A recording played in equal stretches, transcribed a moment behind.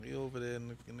over there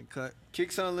in the cut.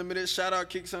 Kicks Unlimited. Shout out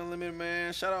Kicks Unlimited,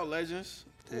 man. Shout out Legends.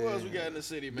 Who else we got in the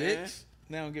city, man? Dicks.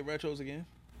 Now get retros again.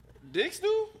 Dicks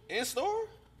do? In store?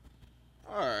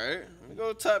 All right. Let me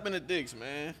go type in the Dicks,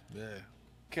 man. Yeah.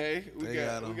 Okay. We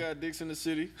got Dicks in the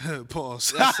city.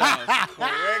 Pause. That sounds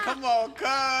correct. Come on,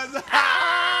 cuz.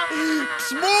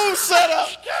 Smooth setup.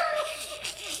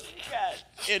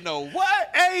 In the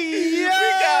what? Hey, yeah.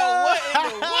 We got what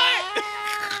in the what?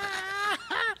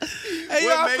 Hey,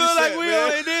 What I makes feel like that, we man?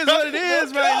 on it is what it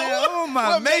is right now. Oh, my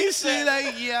What mate makes shit. that?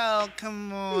 Like, yo,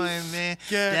 come on, man.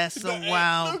 That's a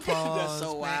wild pause. That's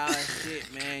so wild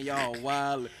shit, man. Y'all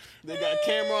wild. They got a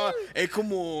camera on. Hey,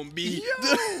 come on, B.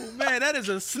 Yo, man, that is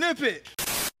a snippet.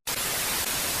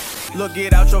 Look,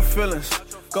 get out your feelings.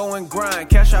 Go and grind.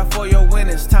 Cash out for your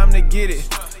winnings. Time to get it.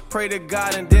 Pray to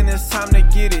God and then it's time to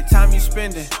get it. Time you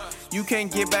spending. You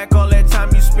can't get back all that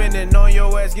time you spending on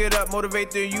your ass. Get up, motivate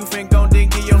the youth and gon'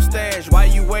 dig get your stash. Why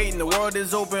you waiting? The world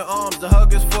is open arms. The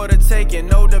hug is for the taking,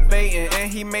 no debating. And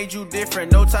he made you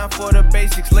different. No time for the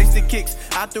basics. Lace the kicks.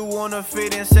 I threw on a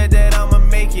fit and said that I'ma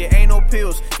make it. Ain't no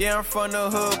pills. Yeah, I'm from the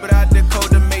hood, but I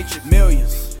decode the matrix.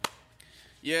 Millions.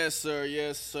 Yes, sir.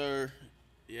 Yes, sir.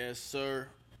 Yes, sir.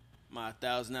 My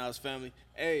 1,000 Hours family.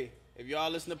 Hey, if y'all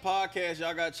listen to podcasts,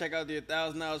 y'all gotta check out the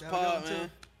 1,000 Hours pod,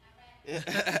 man.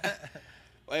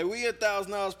 Hey, we at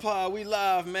 1,000 Hours pod. We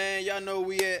live, man. Y'all know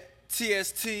we at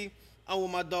TST. I'm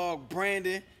with my dog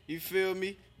Brandon. You feel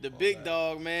me? The big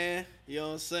dog, man. You know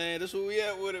what I'm saying? That's where we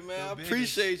at with it, man. I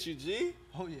appreciate you, G.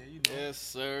 Oh yeah, you know. Yes,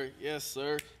 sir. Yes,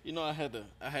 sir. You know I had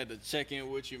to check in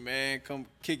with you, man. Come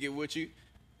kick it with you.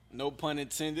 No pun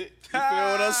intended. You feel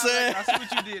what I'm saying? I see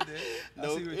what you did there.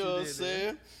 No, you know what I'm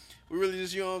saying? We really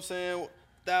just, you know what I'm saying?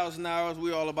 1,000 Hours,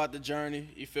 we all about the journey,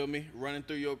 you feel me? Running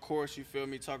through your course, you feel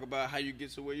me? Talk about how you get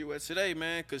to where you at today,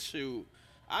 man. Cause shoot,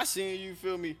 I seen you,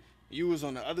 feel me? You was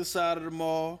on the other side of the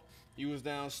mall. You was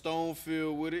down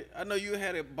Stonefield with it. I know you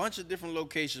had a bunch of different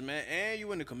locations, man. And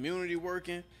you in the community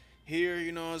working here,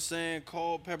 you know what I'm saying?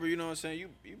 Culpeper, you know what I'm saying?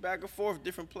 You back and forth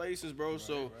different places, bro.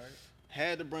 Right.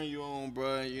 Had to bring you on,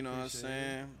 bro. You know what I'm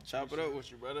saying? Chop it up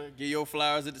with you, brother. Get your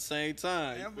flowers at the same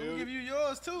time. Yeah, I'm gonna give you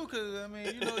yours too, cause I mean,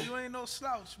 you know, you ain't no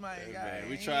slouch, man. Hey, man,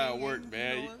 we try to work,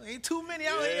 man. You know, ain't too many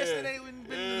out here yesterday when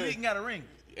the league got a ring.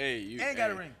 Hey, you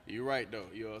got a ring. You right though.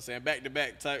 You know what I'm saying? Back to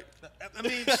back type. I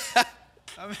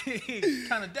mean,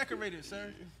 kind of decorated,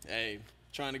 sir. Hey,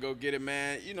 trying to go get it,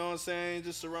 man. You know what I'm saying?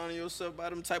 Just surrounding yourself by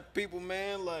them type of people,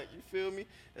 man. Like, you feel me?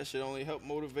 That should only help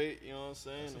motivate, you know what I'm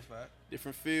saying? That's a fact.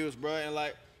 Different fields, bro. And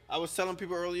like, I was telling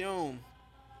people early on,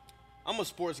 I'm a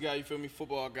sports guy, you feel me?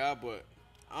 Football guy, but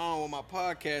I don't want my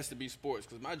podcast to be sports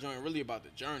because my joint really about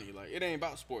the journey. Like, it ain't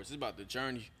about sports. It's about the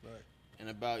journey. Right. And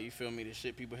about, you feel me, the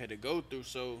shit people had to go through.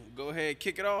 So, go ahead,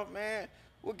 kick it off, man.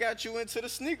 What got you into the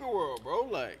sneaker world, bro?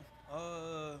 Like,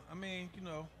 I mean, you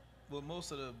know, well,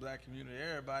 most of the black community,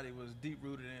 everybody was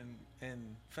deep-rooted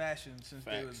in fashion since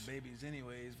they was babies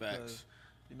anyways. Because,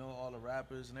 you know, all the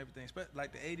rappers and everything.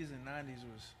 Like, the 80s and 90s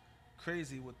was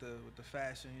crazy with the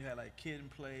fashion. You had, like, Kid and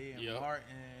Play and Martin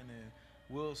and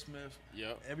Will Smith.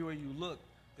 Yep. Everywhere you looked,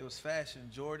 it was fashion.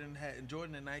 Jordan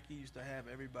and Nike used to have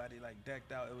everybody, like,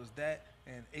 decked out. It was that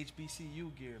and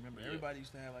HBCU gear. Remember, everybody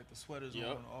used to have, like, the sweaters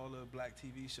on all the black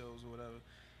TV shows or whatever.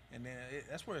 And then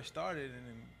that's where it started, and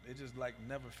then it just, like,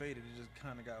 never faded. It just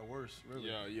kind of got worse, really.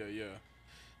 Yeah.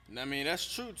 And I mean, that's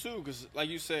true, too, because, like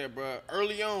you said, bro,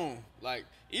 early on, like,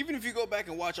 even if you go back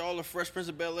and watch all the Fresh Prince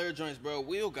of Bel-Air joints, bro,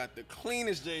 Will got the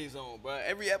cleanest J's on, bro.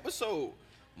 Every episode.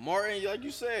 Martin, like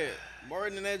you said,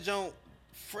 Martin and that joint,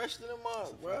 fresh to the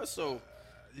mug, bro. So,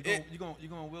 you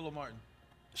going Will or Martin?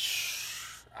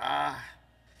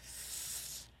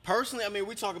 Personally, I mean,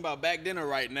 we talking about back then or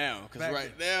right now? Because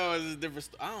right now is a different.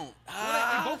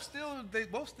 They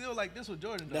both still like this with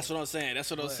Jordan, though. That's what I'm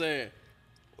saying.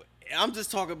 I'm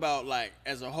just talking about, like,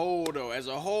 as a whole, though. As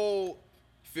a whole,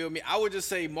 feel me? I would just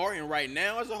say Martin right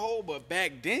now as a whole, but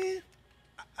back then,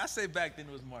 I say back then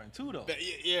it was Martin too, though.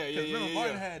 Yeah. Remember,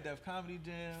 Martin had Def Comedy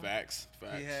Jam. Facts.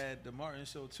 He had the Martin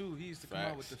Show too. He used to come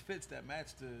out with the fits that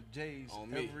matched the J's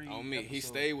every episode. He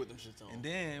stayed with them shits on. And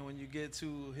then when you get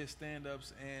to his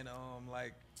stand-ups and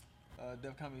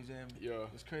Def Comedy Jam,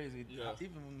 it's crazy. Yeah.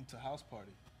 Even to House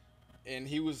Party. And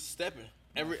he was stepping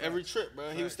every trip,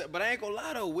 bro. He was but I ain't gonna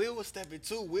lie though, Will was stepping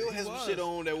too. Will has some shit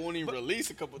on that won't even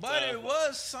release a couple times. But it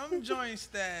was some joints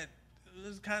that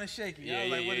was kind of shaky. Yeah.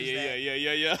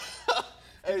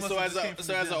 Hey, so as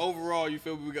an overall, you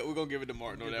feel we're gonna give it to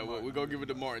Martin on that one. We're gonna give it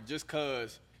to Martin just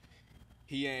cause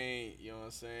he ain't, you know what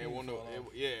I'm saying? It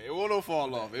won't no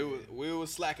fall off. We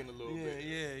was slacking a little bit.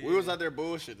 Yeah. We was out there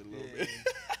bullshitting a little bit.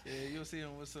 Yeah, you'll see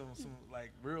him with some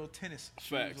like real tennis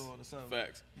Facts. shoes on or something.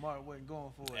 Facts. Martin wasn't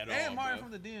going for it. And Martin bro.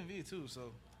 from the DMV too,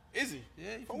 so. Is he?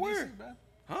 Yeah, he from where? DC, bro.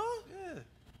 Huh? Yeah.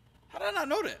 How did I not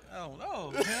know that? I don't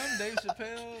know. Him, Dave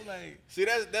Chappelle, like. See,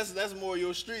 that's more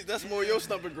your street. That's more your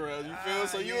stumping ground. You feel?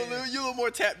 So you a little more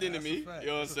tapped into me. You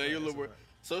know what I'm saying? You a little more.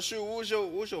 So shoot, what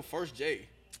was your first J?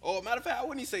 Oh, matter of fact, I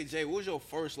wouldn't even say J. What was your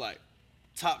first like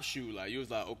top shoe? Like you was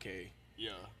like, okay,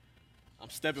 yeah, I'm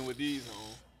stepping with these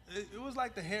on. It was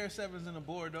like the Hair Sevens and the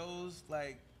Bordeaux.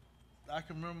 Like I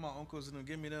can remember my uncles and them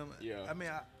give me them. Yeah. I mean,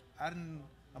 I didn't.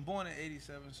 I'm born in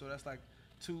 '87, so that's like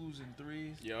 2s and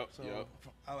 3s. Yep. So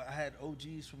I had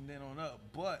OGs from then on up,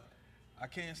 but I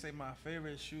can't say my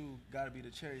favorite shoe got to be the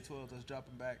Cherry 12 that's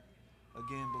dropping back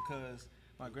again because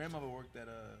my grandmother worked at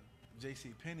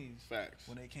J.C. Penney's. Facts.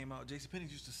 When they came out, J.C.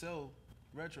 Penney's used to sell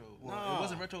retro. Well, it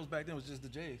wasn't retros back then; it was just the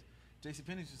J's. J.C.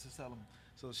 Penney's used to sell them.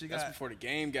 So she That's before the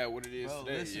game got what it is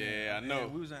today. Listen, yeah, I know.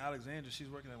 We was in Alexandria. She's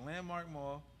working at Landmark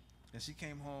Mall, and she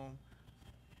came home.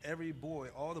 Every boy,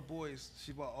 all the boys,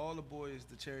 she bought all the boys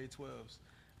the Cherry 12s.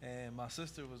 And my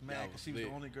sister was mad because she was the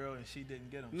only girl and she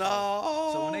didn't get them. No.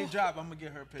 So when they drop, I'm going to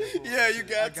get her paid for. Yeah, you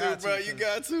got to, bro. You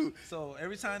got to. So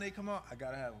every time they come out, I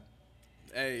got to have them.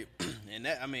 Hey, and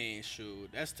that, I mean, shoot,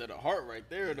 that's to the heart right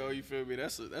there, though. You feel me?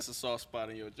 That's a soft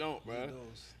spot in your joint, bro.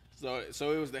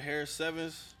 So it was the Hair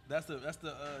Sevens. That's the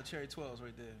Cherry 12s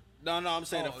right there. No, I'm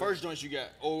saying the first joints you got.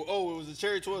 Oh, it was the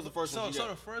Cherry 12s, the first ones you got.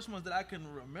 So the first ones that I can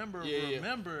remember,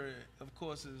 of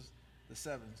course, is the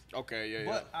 7s. Okay, yeah.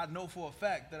 But I know for a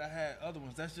fact that I had other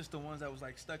ones. That's just the ones that was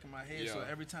like stuck in my head. Yeah. So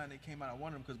every time they came out, I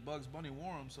wanted them because Bugs Bunny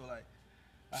wore them. So like,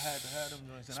 I had to have them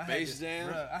joints. And Space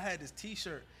Jam. I had this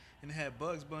T-shirt and it had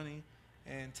Bugs Bunny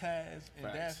and Taz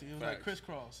and Daffy. It was like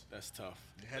crisscross. That's tough.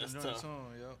 They had them joints on,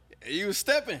 yo. You was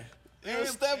stepping.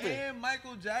 And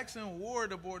Michael Jackson wore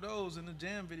the Bordeaux in the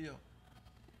Jam video.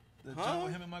 The joint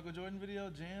with him and Michael Jordan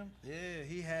video, Jam. Yeah,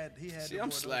 he had. See,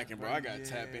 I'm slacking, bro. I got to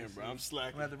tap in, bro. I'm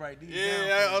slacking. I'm at the right these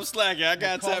I'm slacking. I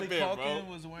got to tap in, bro. Culkin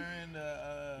was wearing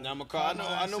the. Now,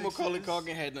 I know Macaulay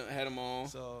Culkin had them on.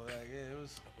 So it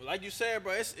was. Like you said,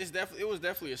 bro. It was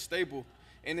definitely a staple,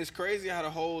 and it's crazy how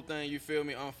the whole thing, you feel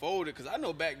me, unfolded. Cause I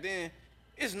know back then,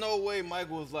 it's no way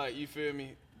Michael was like, you feel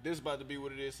me, this about to be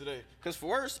what it is today. Cause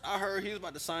first, I heard he was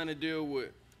about to sign a deal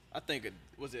with. I think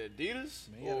was it Adidas?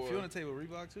 Man, he had a few on the table.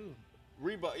 Reebok too.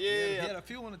 Reebok, He had a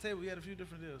few on the table. He had a few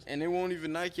different deals. And they won't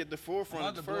even Nike at the forefront.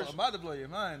 I'm about to blow your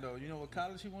mind though. You know what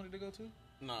college he wanted to go to?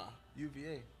 Nah.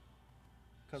 UVA.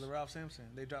 Because of Ralph Sampson.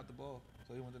 They dropped the ball,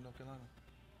 so he went to North Carolina.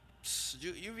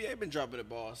 UVA been dropping the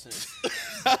ball since.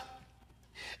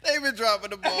 They've been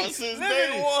dropping the ball since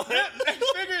day one.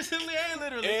 Figuratively and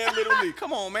literally. And literally.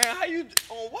 Come on, man. How you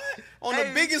on what? On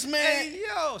the biggest man. Hey,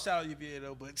 yo, shout out UVA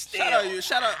though, but still.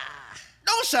 Shout out.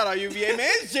 Don't shout out UVA, man.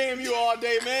 It's JMU all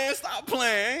day, man. Stop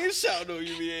playing. Ain't shout out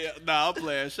UVA. Nah, I'm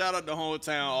playing. Shout out the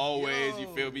hometown always.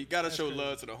 You feel me? You gotta show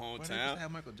love to the hometown.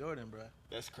 Have Michael Jordan, bro.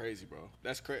 That's crazy, bro.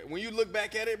 That's crazy. When you look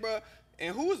back at it, bro,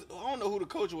 and I don't know who the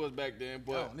coach was back then,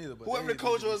 but, whoever the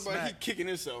coach was, bro, he kicking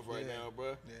himself right now, bro.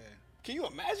 Yeah. Can you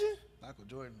imagine? Michael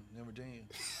Jordan, never Virginia.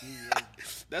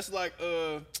 That's like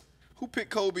who picked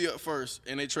Kobe up first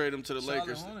and they traded him to the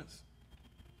Lakers? Hornets.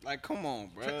 Like, come on,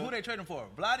 bro. Who they trading for?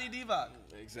 Bloody Divac.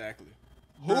 Exactly.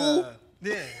 Who?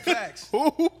 Yeah, facts.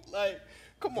 Who? Like,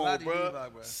 come on, Bloody bro.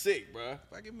 Divac, bro. Sick, bro.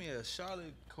 If I give me a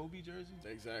Charlotte Kobe jersey.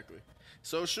 Exactly.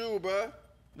 So, shoe, bro.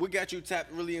 We got you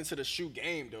tapped really into the shoe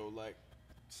game, though. Like,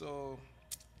 so,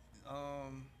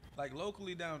 like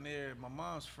locally down there, my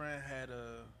mom's friend had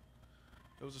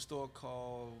there was a store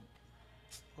called,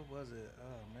 what was it?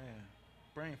 Oh man,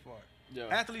 brain fart. Yeah.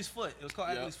 Athlete's Foot. It was called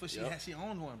Athlete's Foot. She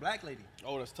owned one, black lady.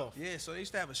 Oh, that's tough. Yeah, so they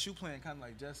used to have a shoe plan, kind of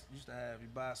like just used to have you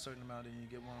buy a certain amount and you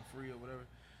get one free or whatever.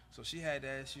 So she had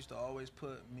that. She used to always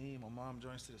put me and my mom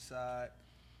joints to the side,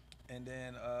 and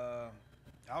then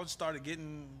I would started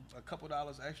getting a couple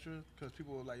dollars extra because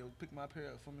people were like, "Yo, pick my pair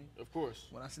up for me." Of course.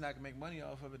 When I seen I could make money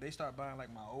off of it, they started buying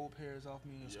like my old pairs off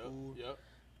me in school. Yep.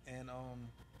 And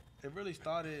it really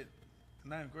started.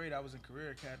 9th grade, I was in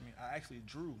Career Academy. I actually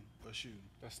drew a shoe.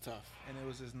 That's tough. And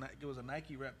it was a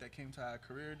Nike rep that came to our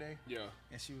career day. Yeah.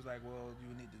 And she was like, "Well,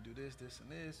 you need to do this, this,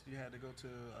 and this. You had to go to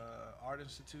Art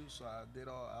Institute." So I did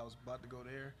all. I was about to go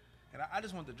there, and I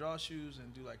just wanted to draw shoes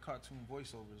and do like cartoon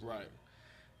voiceovers. Right.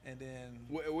 And then.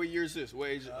 What year is this? What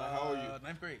age? How old are you?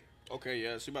 9th grade. Okay,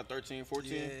 yeah. So you about 13,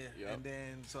 14? Yeah. Yep. And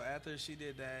then so after she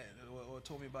did that, or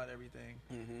told me about everything,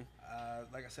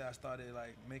 like I said, I started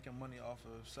like making money off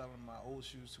of selling my old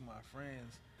shoes to my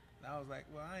friends, And I was like,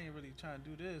 well, I ain't really trying to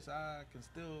do this. I can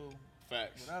still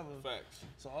Facts. whatever. Facts.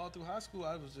 So all through high school,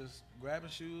 I was just grabbing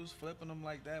shoes, flipping them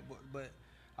like that. But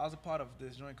I was a part of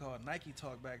this joint called Nike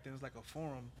Talk back then. It was like a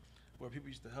forum where people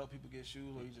used to help people get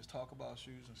shoes, or you just talk about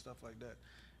shoes and stuff like that.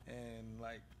 And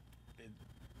like,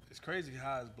 it's crazy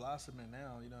how it's blossoming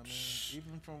now. You know what I mean?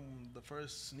 Even from the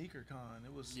first sneaker con,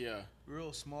 it was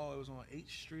real small. It was on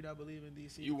H Street, I believe, in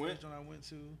DC. You went? The first one I went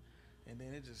to. And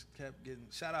then it just kept getting.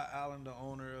 Shout out Allen, the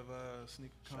owner of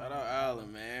Sneaker Con. Shout out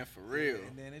Allen, man, for real.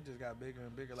 And then it just got bigger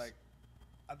and bigger. Like,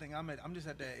 I think I'm just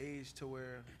at that age to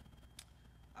where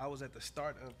I was at the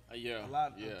start of a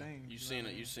lot of things. You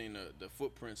seen the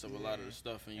footprints of a lot of the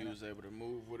stuff, and you was able to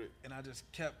move with it. And I just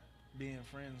kept being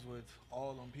friends with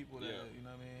all them people that you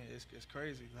know what I mean. It's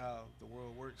crazy how the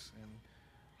world works and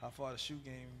how far the shoe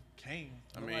game came.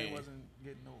 Nobody wasn't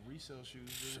getting no resale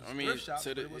shoes. Thrift shops,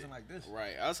 but it wasn't like this.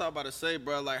 Right. I was about to say,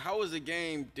 bro, like, how was the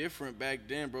game different back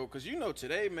then, bro? Because, you know,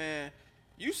 today, man,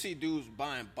 you see dudes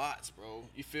buying bots, bro.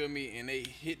 You feel me? And they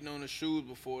hitting on the shoes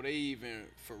before they even,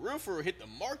 for real, hit the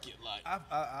market. Like,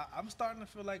 I'm starting to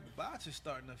feel like bots are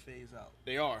starting to phase out.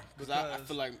 They are. Because I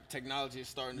feel like technology is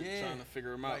starting to trying to figure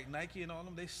them out. Like Nike and all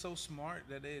them, they so smart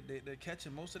that they're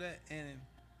catching most of that. And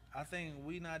I think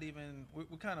we're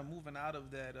kind of moving out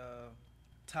of that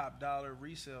top dollar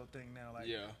resale thing now. Like,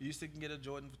 you used to get a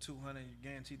Jordan for $200, you're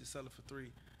guaranteed to sell it for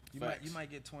 $300. You might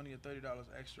get $20 or $30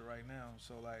 extra right now.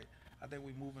 So like, I think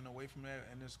we're moving away from that,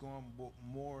 and it's going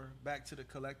more back to the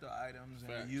collector items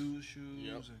and the used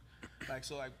shoes, and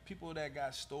like people that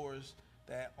got stores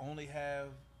that only have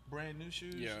brand new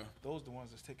shoes, those the ones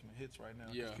that's taking the hits right now.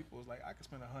 Because people was like, I could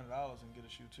spend $100 and get a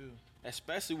shoe too.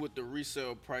 Especially with the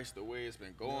resale price the way it's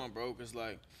been going, bro. Cause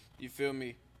like, you feel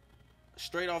me,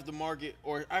 straight off the market,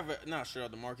 or not straight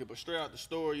off the market, but straight out the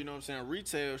store. You know what I'm saying?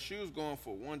 Retail shoes going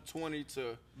for $120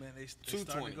 to they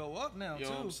starting to go up now, you know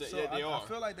too. What I'm saying? So they are. I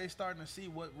feel like they starting to see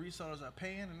what resellers are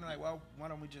paying, and they're like, well, why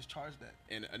don't we just charge that?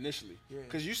 And initially,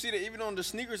 cause you see that even on the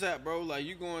sneakers app, bro. Like,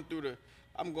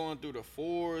 I'm going through the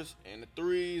 4s and the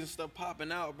 3s and stuff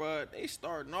popping out, bro. They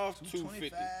starting off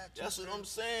 $250. That's what I'm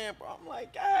saying, bro. I'm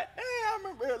like, God damn, I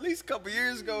remember at least a couple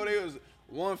years ago they was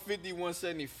 $150,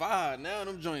 $175. Now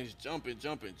them joints jumping.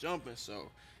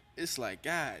 So it's like,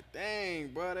 God dang,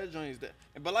 bro, that joint's that.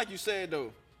 But like you said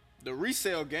though, the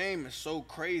resale game is so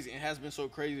crazy and has been so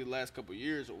crazy the last couple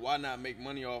years. Why not make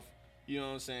money off? You know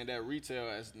what I'm saying? That retail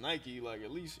as Nike, like,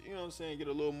 at least, you know what I'm saying, get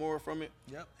a little more from it.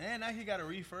 Yep. And Nike got a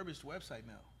refurbished website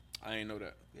now. I ain't know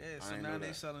that. Yeah, so now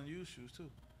they selling used shoes too.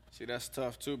 See, that's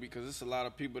tough too, because it's a lot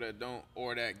of people that don't,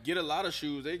 or that get a lot of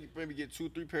shoes. They maybe get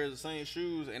 2-3 pairs of the same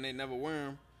shoes and they never wear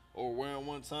them, or wear them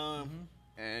one time.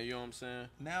 Mm-hmm. And you know what I'm saying?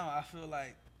 Now I feel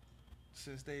like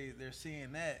since they're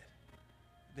seeing that,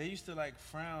 they used to like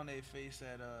frown their face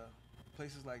at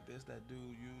places like this that do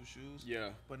used shoes. Yeah.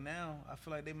 But now I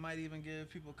feel like they might even give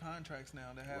people contracts now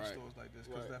that have stores like this,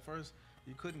 because at first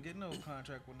you couldn't get no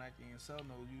contract with Nike and sell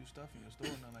no used stuff in your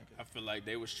store, nothing like that. I feel like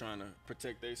they was trying to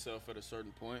protect themselves at a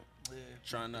certain point. Yeah.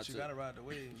 Trying not to. You gotta ride the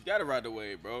wave. You gotta ride the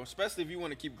wave, bro. Especially if you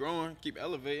want to keep growing, keep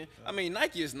elevating. Yeah. I mean,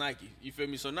 Nike is Nike. You feel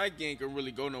me? So Nike ain't gonna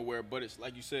really go nowhere. But it's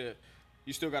like you said,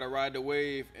 you still gotta ride the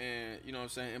wave, and you know what I'm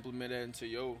saying, implement that into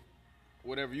your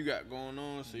whatever you got going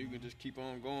on, so you can just keep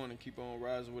on going and keep on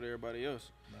rising with everybody else.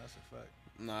 That's a fact.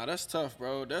 Nah, that's tough,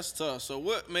 bro. That's tough. So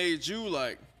what made you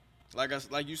like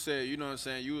you said, you know what I'm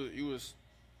saying, you was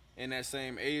in that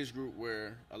same age group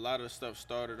where a lot of stuff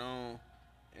started on,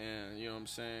 and you know what I'm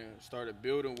saying, started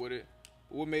building with it.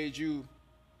 What made you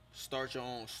start your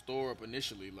own store up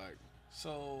initially, like?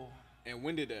 So. And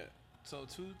when did that? So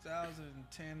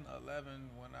 2010, 11,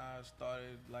 when I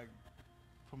started like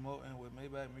promoting with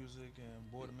Maybach Music and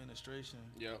board administration.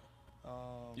 Yep.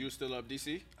 You was still up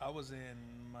DC? I was in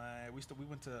we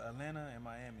went to Atlanta and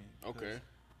Miami. Okay.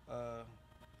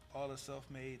 All the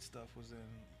self-made stuff was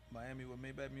in Miami with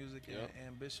Maybach Music, and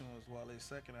Ambition was Wale's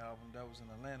second album. That was in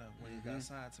Atlanta when he got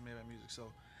signed to Maybach Music. So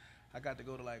I got to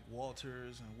go to like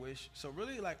Walters and Wish. So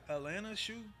really like Atlanta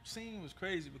shoe scene was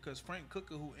crazy, because Frank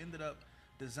Cooker, who ended up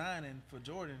designing for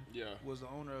Jordan, was the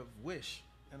owner of Wish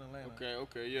in Atlanta.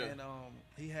 Okay, yeah. And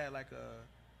he had like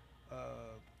a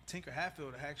Tinker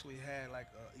Hatfield actually had like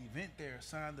an event there,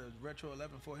 signed the Retro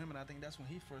 11 for him, and I think that's when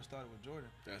he first started with Jordan.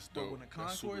 That's dope. But when the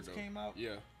Concords came out,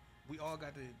 we all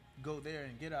got to go there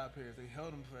and get our pairs. They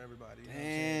held them for everybody. You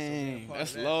Dang, so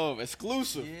that's love,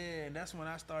 exclusive. Yeah, and that's when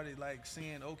I started like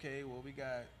seeing, okay, well, we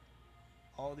got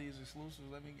all these exclusives.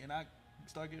 And I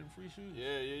start getting free shoes.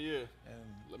 Yeah. And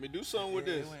let me do something with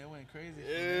this. It went crazy.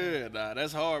 Yeah, nah,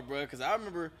 that's hard, bro. Cause I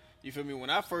remember, you feel me, when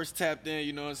I first tapped in,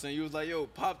 you know what I'm saying, you was like, yo,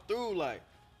 pop through, like,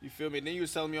 you feel me. Then you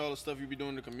was telling me all the stuff you be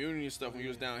doing in the community and stuff when you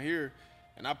was down here.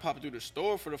 and I popped through the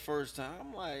store for the first time.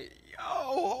 I'm like, yo,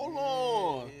 hold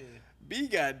on. Yeah. B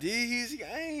got these.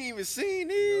 I ain't even seen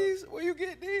these. Where you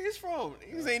get these from?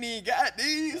 These ain't even got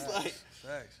these.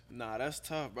 Facts. Nah, that's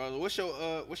tough, brother. What's your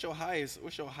highest?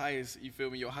 You feel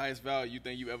me? Your highest value you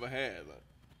think you ever had? Like,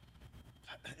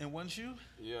 in one shoe?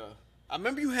 Yeah. I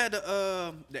remember you had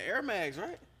the Air Mags,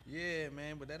 right? Yeah,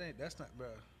 man, but that's not, bro.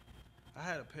 I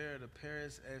had a pair of the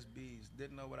Paris SBs.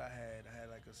 Didn't know what I had. I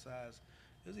had like a size.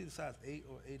 It was either size 8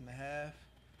 or 8.5.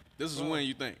 This is when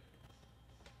you think?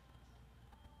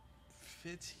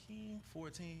 15,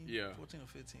 14. Yeah. 14 or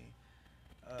 15.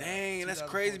 Dang, that's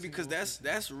crazy because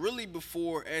that's really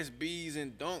before SBs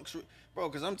and dunks, bro.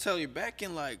 Because I'm telling you, back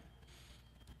in like,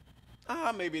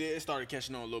 maybe it started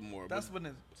catching on a little more. That's when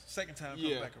the second time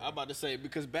come back around. I'm about to say,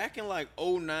 because back in like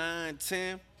 09,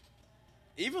 10,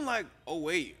 even like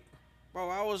 08, bro,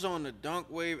 I was on the Dunk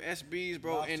Wave SBs,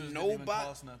 bro, Lobsters and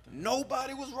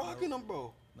nobody was rocking them,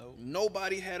 bro. Nope.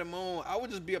 Nobody had them on. I would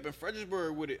just be up in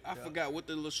Fredericksburg with it. I forgot what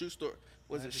the little shoe store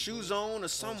was. It Shoe Zone or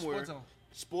somewhere?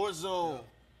 Sports Zone.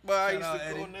 But I used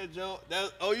to go in that jump.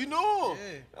 You know him?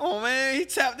 Yeah. Oh man, he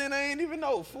tapped in. I ain't even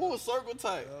know. Full circle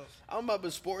type. I'm up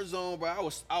in Sports Zone, bro.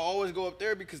 I always go up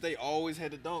there because they always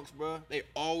had the dunks, bro. They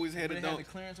always had the dunks. Had the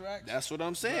clearance racks? That's what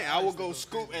I'm saying. I would go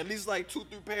scoop at least like 2-3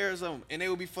 pairs of them, and they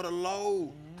would be for the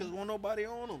low because wasn't nobody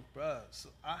on them. Bro, so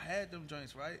I had them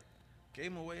joints, right?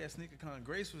 Gave them away at SneakerCon.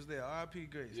 Grace was there. R.I.P.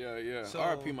 Grace. Yeah. So,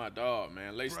 R.I.P. my dog,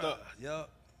 man. Laced up. Yup.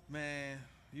 Man,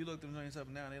 you look them joints up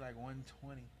now, they like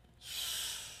 120.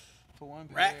 For one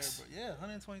pair. Racks? Yeah,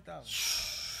 120,000.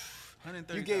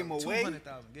 130,000. You gave them away?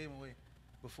 200,000. Gave them away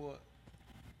before.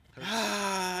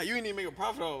 You didn't even make a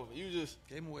profit off. You just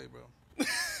gave them away, bro.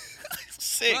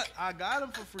 Sick. But I got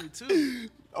them for free too.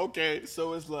 Okay,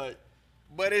 so it's like,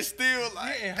 but it's still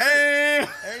like, damn.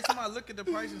 Every time I look at the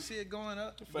price and see it going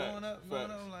up, going up,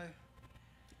 I'm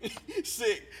like,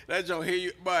 sick. That joint hear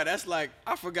you, but that's like,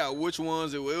 I forgot which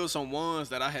ones it was. It was some ones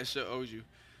that I had showed you.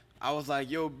 I was like,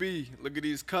 yo, B, look at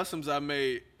these customs I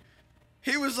made.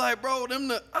 He was like, bro,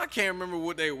 I can't remember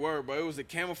what they were, but it was the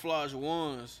camouflage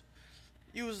ones.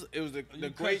 It was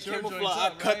the great camouflage.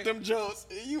 I cut them joints.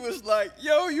 He was like,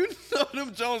 yo, you know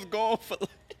them joints going for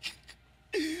like,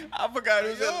 I forgot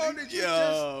it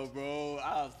was bro.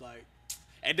 I was like,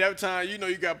 at that time, you know,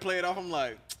 you got played off. I'm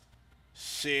like,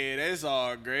 shit, that's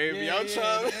all gravy. I'm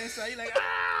trying. So you like,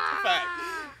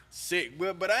 sick.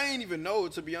 But I ain't even know,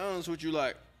 to be honest with you,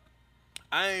 like,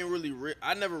 I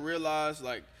never realized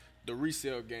like the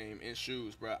resale game in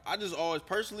shoes, bro. I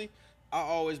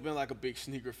always been like a big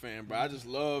sneaker fan, bro. I just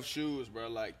love shoes, bro.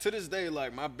 Like to this day,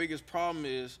 like my biggest problem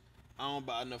is I don't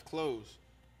buy enough clothes.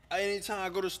 Anytime I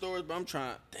go to stores, but I'm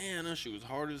trying, damn, them shoes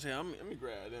hard as hell. Let me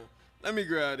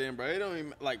grab them, bro. It don't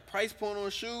even like price point on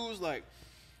shoes, like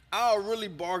I'll really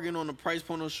bargain on the price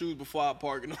point on shoes before I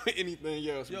bargain on anything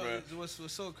else, bro. What's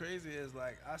so crazy is,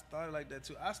 like, I started like that,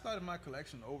 too. I started my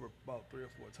collection over about 3 or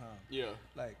 4 times. Yeah.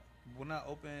 Like, when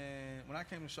I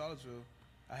came to Charlottesville,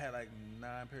 I had, like,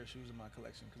 9 pair of shoes in my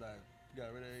collection because I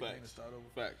got rid of everything to start over.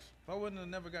 Facts. If I wouldn't have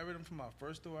never got rid of them from my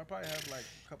first store, I probably have, like,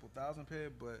 a couple thousand pair.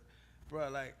 But, bro,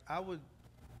 like, I would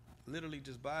literally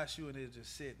just buy a shoe and it'd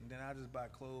just sit, and then I just buy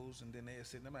clothes, and then they'd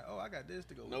sit, and I'm like, oh, I got this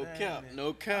to go. No cap.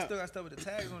 I still got stuff with the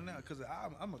tags on now because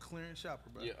I'm a clearance shopper,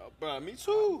 bro. Yeah, bro, me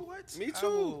too. What? Me too. I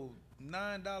will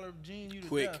 $9 jean you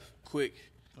to quick.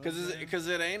 Because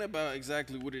it ain't about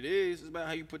exactly what it is. It's about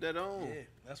how you put that on. Yeah,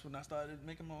 that's when I started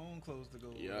making my own clothes to go.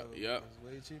 Yep. It's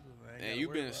way cheaper. And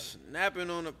you've been snapping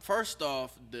on the, first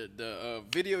off, the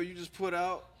video you just put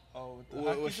out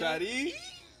with Shadi.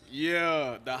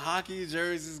 Yeah, the hockey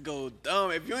jerseys go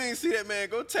dumb. If you ain't see that, man,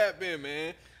 go tap in,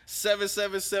 man.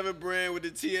 777 brand with the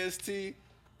TST.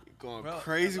 Going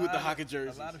crazy with the hockey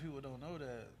jerseys. A lot of people don't know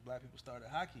that black people started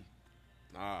hockey.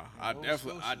 Nah, I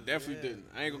definitely didn't.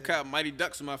 I ain't gonna cap. Mighty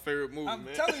Ducks is my favorite movie, I'm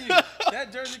man. telling you,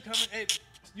 that jersey coming. Hey,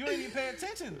 you ain't even pay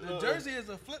attention. The jersey is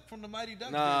a flip from the Mighty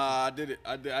Ducks. Nah, I did it.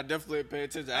 I definitely paid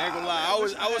attention. I ain't gonna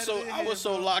lie. I was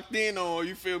so locked in on,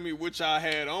 you feel me, which I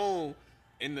had on.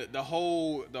 And the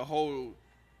whole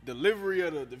delivery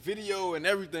of the video and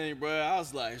everything, bro, I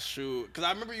was like, shoot. Because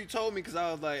I remember you told me, because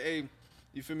I was like, hey,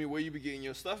 you feel me, where you be getting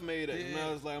your stuff made at? Yeah. And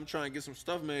I was like, I'm trying to get some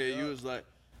stuff made. Yep. You was like,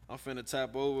 I'm finna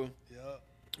tap over. Yep.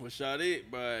 What shot it?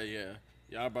 But yeah,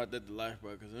 y'all brought that to life,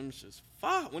 bro, because them shit's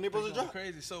fire. When they supposed to drop?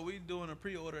 Crazy. So we doing a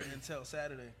pre-order until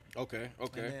Saturday. Okay.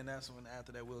 And then that's when,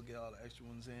 after that, we'll get all the extra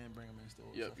ones in, bring them in store.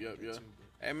 Yep.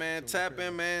 Hey, man, tap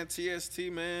in, man. TST,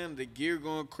 man. The gear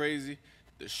going crazy.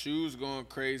 The shoes going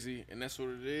crazy, and that's what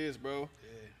it is, bro.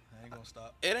 Yeah, ain't gonna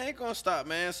stop. It ain't gonna stop,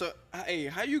 man. So, hey,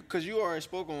 how you? Cause you already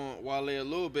spoke on Wale a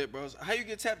little bit, bro. So how you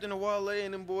get tapped into Wale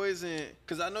and them boys? And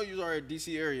cause I know you was already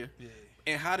DC area. Yeah.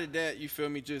 And how did that? You feel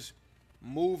me? Just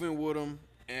moving with them,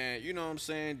 and you know what I'm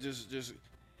saying? Just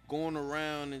going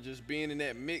around and just being in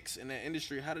that mix in that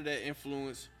industry. How did that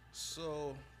influence?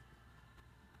 So,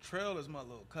 Trel is my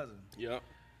little cousin. Yep.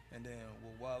 And then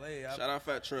with Wale, shout out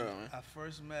Fat Trel, man. I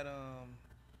first met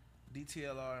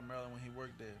DTLR in Maryland when he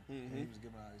worked there. Mm-hmm. He was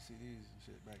giving out his CDs and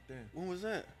shit back then. When was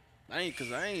that? I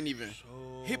ain't even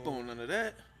hip on none of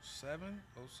that. 07.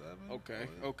 Okay.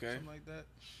 Something like that.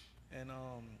 And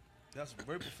that's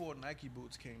right before Nike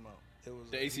boots came out. It was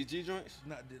the ACG joints.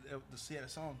 Not he had a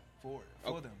song for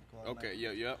them. Okay.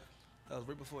 Nike. Yep. That was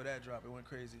right before that drop. It went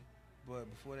crazy. But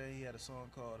before that, he had a song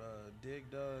called Dig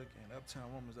Dug and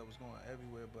Uptown Woman's that was going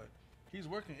everywhere. But he's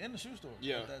working in the shoe store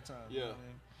at that time. Yeah. You know what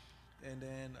I mean? And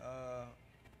then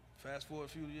fast forward a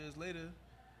few years later,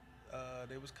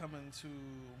 they was coming to,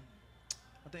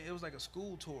 I think it was like a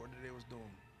school tour that they was doing.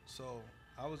 So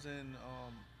I was in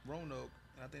Roanoke,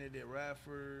 and I think they did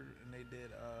Radford, and they did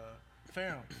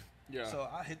Ferrum. Yeah. So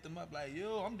I hit them up like,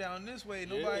 yo, I'm down this way.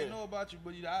 Nobody know about you,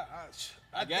 but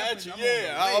I got you.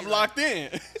 I'm locked in.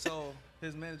 So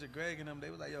his manager Greg and them, they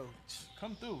was like, yo,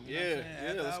 come through. You know what I'm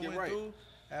saying? Let's get right.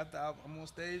 After I'm on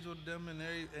stage with them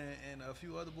and a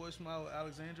few other boys from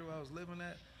Alexandria where I was living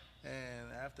at,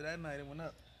 and after that night it went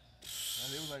up.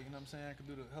 And they was like, you know what I'm saying, I could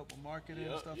do the help with marketing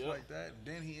and stuff like that. And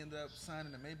then he ended up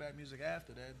signing to Maybach Music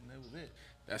after that, and that was it.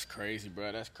 That's crazy,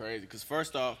 bro. That's crazy. Cause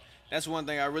first off, that's one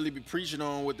thing I really be preaching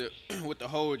on with the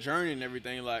whole journey and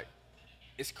everything. Like,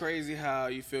 it's crazy how,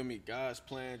 you feel me, God's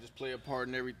plan just play a part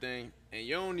in everything, and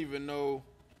you don't even know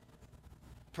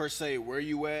per se where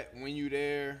you at when you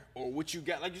there or what you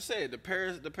got. Like you said, the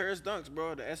Paris Dunks,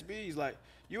 bro, the SBs. Like,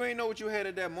 you ain't know what you had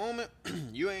at that moment.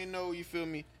 You ain't know, you feel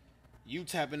me, you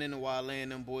tapping into Wale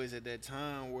and them boys at that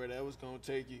time where that was gonna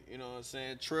take you. You know what I'm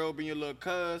saying? Trel being your little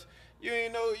cuz, you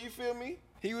ain't know, you feel me?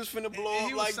 He was finna blow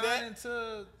up like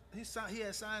that. He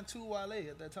had signed to Wale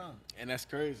at that time. And that's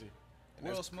crazy.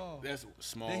 World Small. That's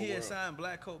small. Then he world. had signed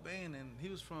Black Cobain, and he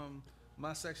was from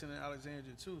my section in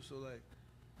Alexandria too. So like,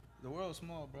 the world's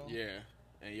small, bro. Yeah,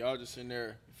 and y'all just in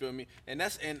there, you feel me? And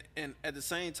that's and at the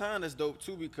same time, that's dope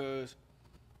too because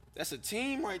that's a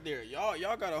team right there.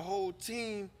 Y'all got a whole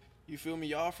team. You feel me?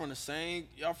 Y'all from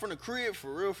the crib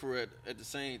for real at the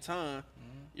same time.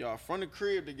 Mm-hmm. Y'all from the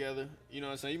crib together. You know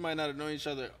what I'm saying? You might not have known each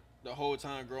other the whole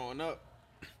time growing up,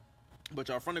 but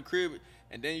y'all from the crib,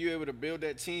 and then you able to build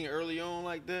that team early on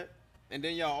like that, and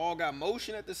then y'all all got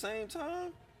motion at the same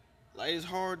time. Like, it's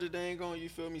hard that they ain't gonna, you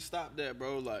feel me, stop that,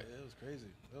 bro. Like, yeah, it was crazy.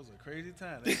 That was a crazy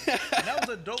time. That was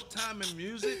a dope time in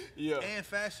music and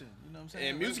fashion. You know what I'm saying?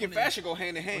 And music and fashion go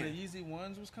hand in hand. When the Yeezy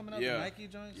ones was coming out, the Nike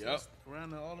joints,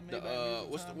 around all the Maybach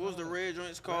what was the red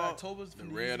joints called? Red Octobers. The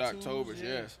Red Octobers,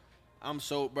 yes. I'm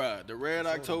so, bro. The Red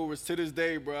Octobers to this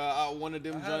day, bro. I wanted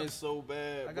them joints so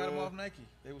bad. I got them off Nike.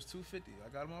 They was $250. I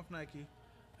got them off Nike,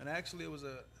 and actually it was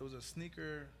a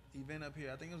sneaker event up here.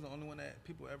 I think it was the only one that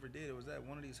people ever did. It was at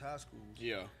one of these high schools.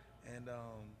 Yeah. And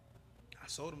I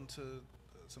sold them to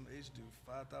some H dude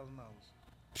 $5,000.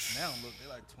 Now look, they're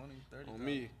like 20, 30. On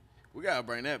me. We gotta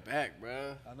bring that back,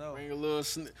 bro. I know. Bring a little.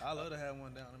 I love to have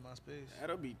one down in my space.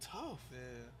 That'll be tough. Yeah.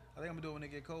 I think I'm gonna do it when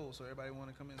it get cold, so everybody want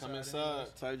to come inside. Come inside,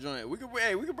 type joint. We could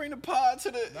bring the pod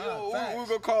to the. What we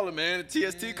gonna call it, man?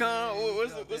 The TST con.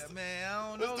 What's man? I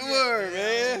don't know. What's the word,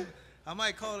 man? I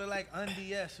might call it like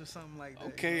unDS or something like that.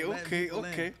 Okay.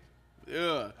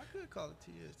 Yeah. I could call it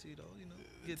TST though. You know.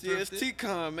 TST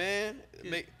con, man.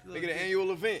 Make it an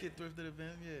annual event. Get thrifted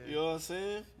event, yeah. You know what I'm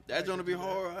saying? That joint to be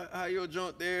hard. How your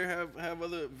joint there? Have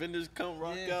other vendors come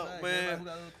rock out, man. Everybody who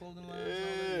got little clothing lines.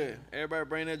 Yeah. Everybody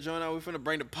bring that joint out. We finna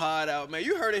bring the pod out, man.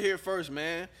 You heard it here first,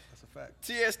 man. That's a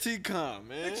fact. TST con,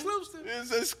 man. Exclusive.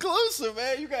 It's exclusive,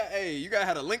 man. You gotta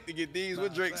have a link to get these.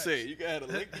 What Drake say? You gotta have a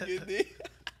link to get these.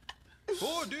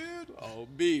 Poor dude. Oh,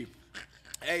 B.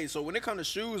 Hey, so when it comes to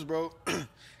shoes, bro,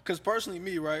 because personally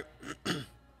me, right,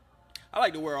 I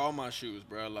like to wear all my shoes,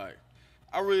 bro. Like,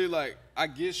 I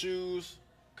get shoes,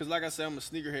 because like I said, I'm a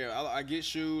sneakerhead. I get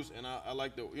shoes, and I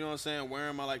like to, you know what I'm saying, wear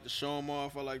them. I like to show them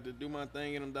off. I like to do my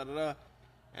thing in them, da-da-da.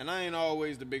 And I ain't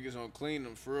always the biggest on cleaning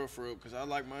them, for real, because I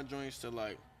like my joints to,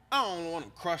 like, I don't want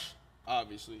them crushed,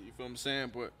 obviously, you feel what I'm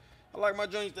saying, but I like my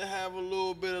joints to have a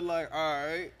little bit of, like, all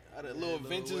right, I had a little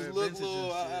vintage look, you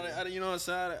know what I'm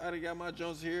saying? I got my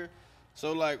joints here.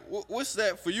 So, like, what's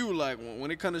that for you, like, when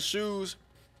it comes to shoes?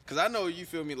 Because I know, you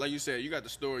feel me, like you said, you got the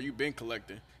store, you been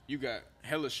collecting. You got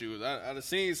hella shoes. I've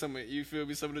seen some of, you feel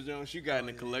me, some of the joints you got in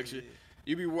the collection.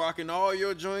 You be rocking all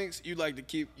your joints. You like to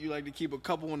keep a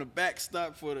couple on the back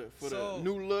stock for the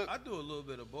new look. I do a little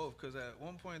bit of both because at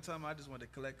one point in time I just wanted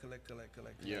to collect.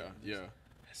 Yeah.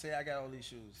 Say I got all these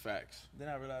shoes. Facts. Then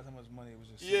I realized how much money it was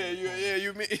just.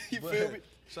 You feel me?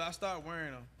 So I start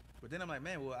wearing them, but then I'm like,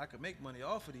 man, well I could make money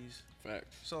off of these.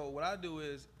 Facts. So what I do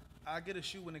is I get a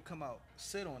shoe when it come out,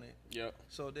 sit on it. Yep.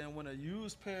 So then when a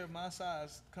used pair of my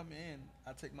size come in,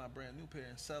 I take my brand new pair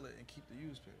and sell it and keep the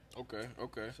used pair.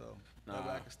 Okay. So that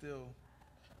way I can still.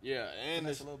 Yeah, and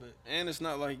it's a little bit. And it's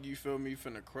not like you feel me, you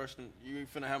finna crush them. You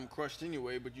finna have them crushed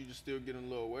anyway, but you just still getting a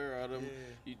little wear out of them.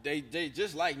 Yeah. They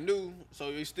just like new, so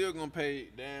you still gonna pay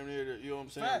damn near you know what I'm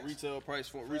saying, Facts. retail price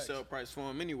for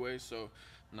them anyway. So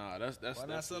nah, that's why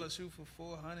not sell a shoe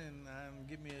for $400 and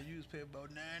give me a used pair about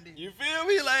 $90? You feel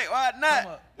me? Like why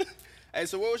not? Hey,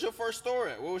 so what was your first store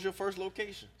at? What was your first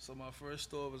location? So my first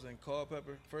store was in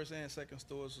Culpeper. First and second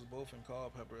stores was both in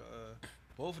Culpeper.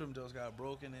 Both of them just got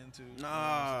broken into.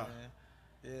 Nah.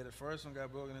 Yeah, the first one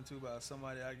got broken into by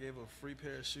somebody I gave a free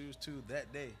pair of shoes to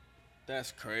that day.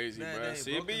 That's crazy, that bro. Day,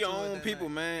 See, it be your own people,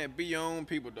 man. It be your own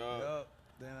people, dog. Yup.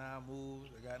 Then I moved.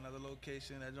 I got another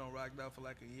location. That joint rocked out for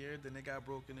like a year. Then they got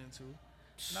broken into.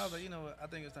 And I was like, you know what? I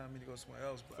think it's time for me to go somewhere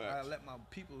else. But Facts. I let my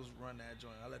peoples run that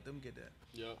joint. I let them get that.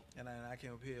 Yeah. And I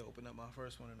came up here, opened up my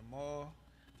first one in the mall.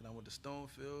 Then I went to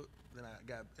Stonefield. Then I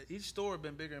got each store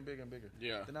been bigger and bigger and bigger.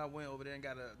 Yeah. Then I went over there and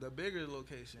got the bigger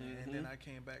location, and then I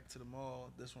came back to the mall.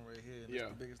 This one right here. And it's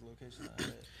the biggest location I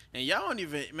had.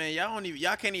 And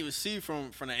y'all can't even see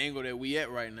from the angle that we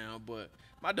at right now. But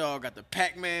my dog got the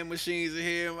Pac-Man machines in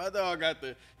here. My dog got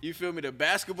the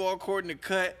basketball court in the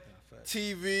cut.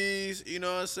 TVs, you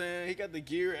know what I'm saying? He got the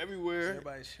gear everywhere.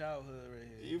 Everybody's childhood right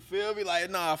here. You feel me? Like,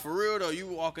 nah, for real though, you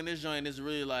walk in this joint, it's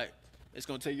really like, it's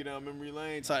gonna take you down memory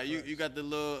lane type. You got the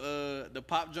little the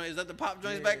pop joint. Is that the pop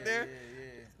joints back there?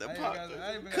 Yeah.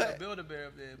 I even got a Build-A-Bear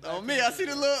up there. On me, I see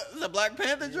the Black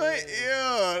Panther joint.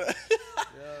 Yeah.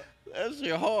 That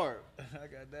shit hard. I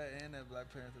got that and that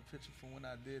Black Panther picture from when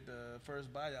I did the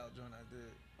first buyout joint I did.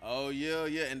 Oh yeah,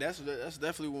 and that's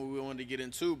definitely what we wanted to get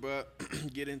into, bro.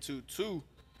 Get into too,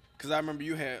 cause I remember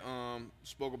you had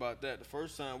spoke about that the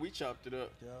first time we chopped it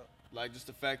up. Yeah. Like just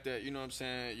the fact that you know what I'm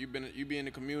saying, you be in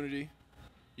the community.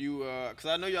 You cause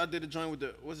I know y'all did a joint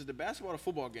with the basketball or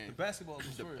football game? The basketball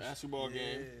was the first. Basketball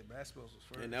game. Yeah, basketball was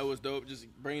first. And that was dope. Just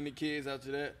bringing the kids out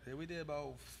to that. Yeah, we did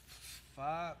about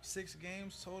 5-6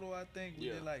 games total. I think we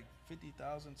did like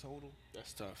 50,000 total.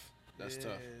 That's tough. That's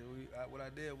tough. What I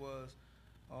did was,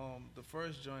 the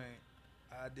first joint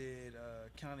I did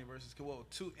county versus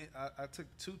I took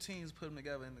two teams, put them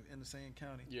together in the same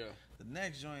county. Yeah. The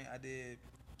next joint I did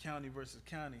county versus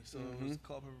county, so it was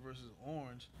Culpeper versus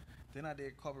Orange. Then I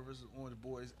did Culpeper versus Orange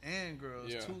boys and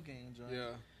girls 2-game joint.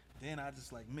 Yeah. Then I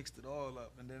just like mixed it all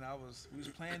up, and then we was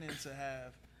planning to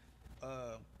have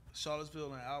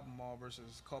Charlottesville and Albemarle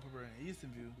versus Culpeper and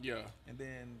Easton View. Yeah. And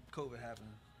then COVID happened.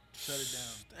 Shut it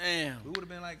down. Damn. We would have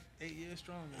been like 8 years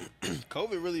strong.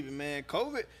 COVID really, man.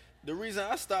 COVID, the reason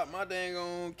I stopped my dang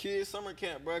on kids summer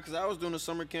camp, bro, because I was doing a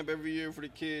summer camp every year for the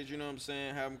kids, you know what I'm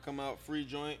saying? Have them come out, free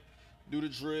joint, do the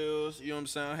drills, you know what I'm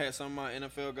saying? I had some of my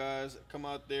NFL guys come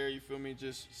out there, you feel me,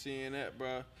 just seeing that,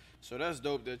 bro. So that's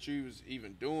dope that you was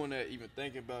even doing that, even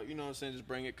thinking about, you know what I'm saying, just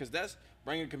bring it, because that's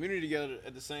bringing the community together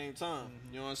at the same time,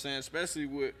 you know what I'm saying? Especially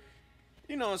with,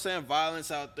 you know what I'm saying,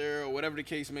 violence out there or whatever the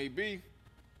case may be.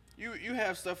 You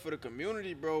have stuff for the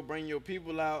community, bro. Bring your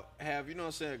people out, have, you know what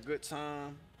I'm saying, a good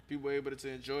time. People able to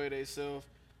enjoy themselves.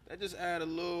 That just add a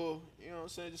little, you know what I'm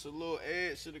saying, just a little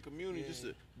edge to the community just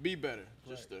to be better.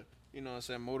 Just to, you know what I'm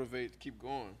saying, motivate to keep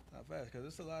going. Not fast, because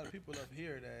there's a lot of people up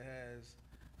here that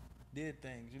did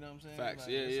things, you know what I'm saying? Facts,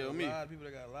 like, on me. A lot of people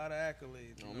that got a lot of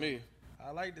accolades. On me.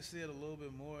 I like to see it a little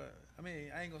bit more. I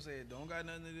mean, I ain't going to say it don't got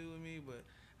nothing to do with me, but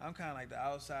I'm kind of like the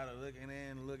outsider looking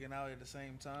in, looking out at the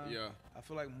same time. Yeah. I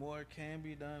feel like more can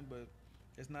be done, but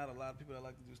it's not a lot of people that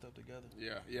like to do stuff together.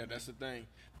 Yeah, that's the thing.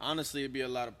 Honestly, it'd be a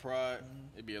lot of pride.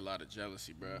 It'd be a lot of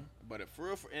jealousy, bro. But for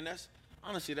real, and that's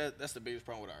honestly that's the biggest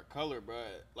problem with our color, bro.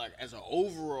 Like as an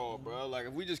overall, bro. Like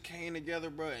if we just came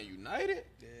together, bro, and united.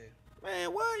 Yeah.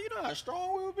 Man, what? You know how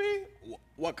strong we would be?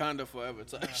 Wakanda forever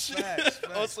type shit. Facts,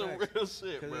 on some real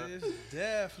shit, bro. Because there's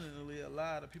definitely a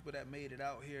lot of people that made it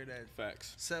out here that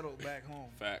settled back home.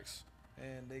 Facts.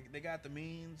 And they got the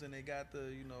means and they got the,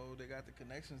 you know, they got the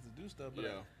connections to do stuff. But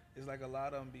it's like a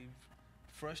lot of them be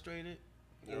frustrated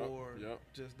or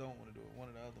just don't want to do it, one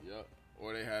or the other. Yep.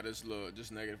 Or they had this little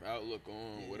just negative outlook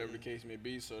on whatever the case may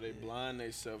be, so they blind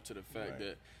themselves to the fact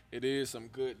that it is some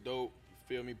good, dope,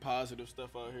 feel me, positive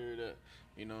stuff out here that,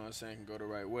 you know what I'm saying, can go the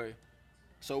right way.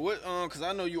 So what? Cause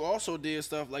I know you also did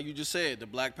stuff like you just said, the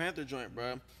Black Panther joint,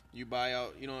 bro. You buy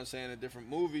out, you know what I'm saying, the different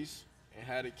movies and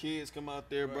have the kids come out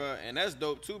there, bro. And that's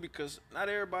dope too because not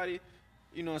everybody,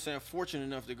 you know what I'm saying, fortunate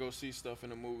enough to go see stuff in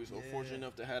the movies or fortunate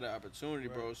enough to have the opportunity,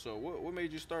 bro. So what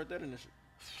made you start that initiative?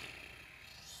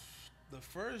 The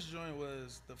first joint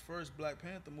was the first Black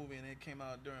Panther movie, and it came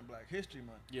out during Black History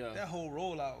Month. Yeah. That whole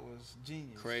rollout was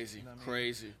genius. Crazy, you know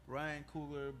crazy. Ryan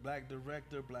Coogler, Black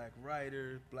director, Black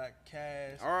writer, Black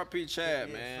cast. R.I.P.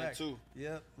 Chad, man, too.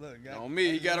 Yep, look. On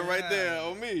me, he got it right there,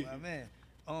 on me. My man.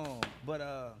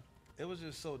 But it was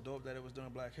just so dope that it was during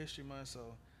Black History Month, so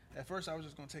at first I was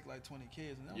just going to take like 20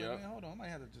 kids, and I'm like, man, hold on, I might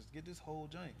have to just get this whole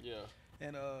joint. Yeah.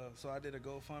 And so I did a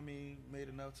GoFundMe, made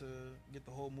enough to get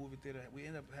the whole movie theater. We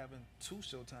ended up having 2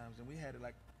 showtimes, and we had it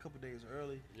like a couple days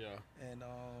early. Yeah. And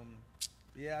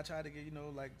I tried to get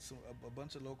like a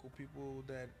bunch of local people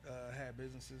that had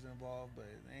businesses involved, but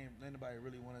ain't anybody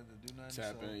really wanted to do nothing.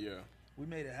 Tap in, yeah. We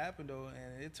made it happen though,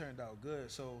 and it turned out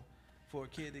good. So for a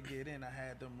kid to get in, I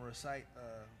had them recite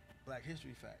Black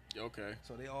History fact. Okay.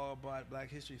 So they all bought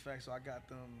Black History facts, so I got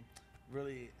them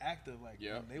really active, like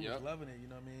they was loving it, you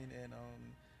know what I mean? And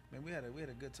man, we had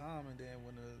a good time. And then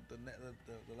when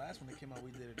the last one that came out,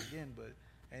 we did it again, but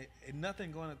and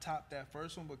nothing going to top that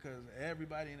first one because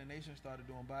everybody in the nation started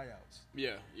doing buyouts.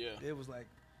 Yeah. It was like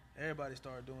everybody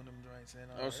started doing them drinks.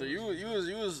 And so you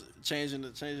was changing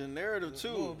the narrative too.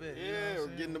 A little bit, or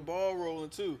getting the ball rolling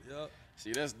too. Yep.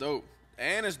 See, that's dope.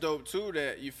 And it's dope too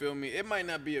that, you feel me, it might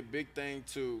not be a big thing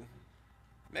to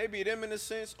maybe them in a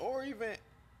sense, or even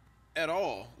at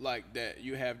all, like that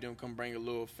you have them come bring a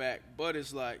little fact, but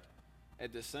it's like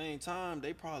at the same time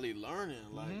they probably learning.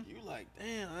 Like you like,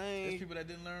 damn, I ain't. There's people that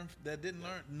didn't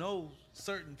learn know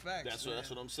certain facts. That's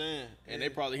what I'm saying. And they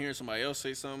probably hearing somebody else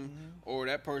say something, or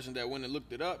that person that went and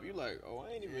looked it up. You like, oh,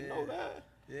 I ain't even know that.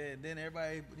 Yeah, and then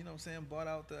everybody, you know what I'm saying, bought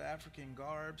out the African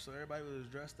garb, so everybody was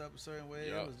dressed up a certain way.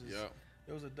 It was just,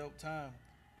 it was a dope time.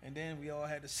 And then we all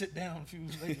had to sit down a few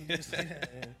weeks later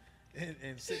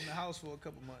and sit in the house for a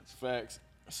couple months. Facts.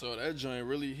 So that joint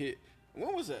really hit.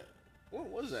 When was that? When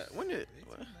was that? When did?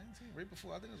 18, 19, right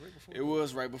before. I think it was right before. It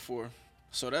was right before.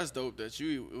 So that's dope that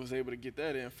you was able to get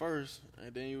that in first,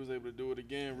 and then you was able to do it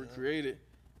again, recreate it.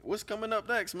 What's coming up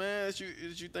next, man? That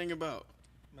you think about?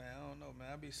 Man, I don't know, man.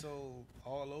 I be so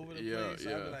all over the place.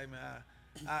 I be like, man,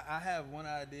 I have one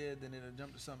idea, then it'll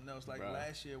jump to something else. Like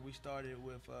last year, we started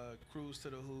with Cruise to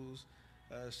the Who's.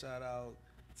 Shout out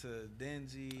to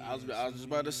Denzi. I was just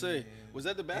about to say, was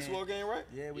that the basketball game, right?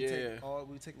 Yeah, we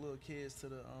take little kids to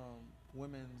the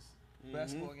women's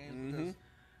basketball games because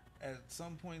at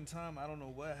some point in time, I don't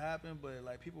know what happened, but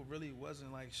like people really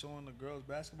wasn't like showing the girls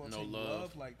basketball team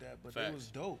love like that. But they was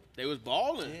dope. They was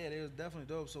balling. Yeah, they was definitely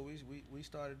dope. So we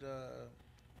started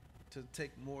to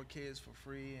take more kids for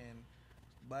free, and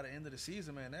by the end of the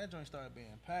season, man, that joint started being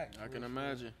packed. I can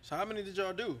imagine. So how many did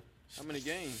y'all do? How many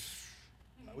games?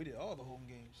 We did all the home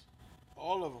games.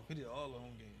 All of them? We did all the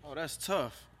home games. Oh, that's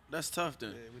tough. That's tough then.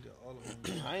 Yeah, we did all of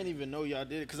them. I didn't even know y'all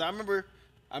did it. Because I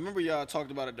remember y'all talked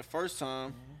about it the first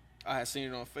time. I had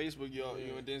seen it on Facebook. You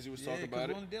and Denzi was talking about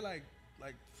it. We only did like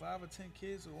 5 or 10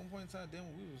 kids at one point in time. Then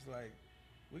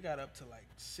we got up to like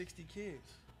 60 kids.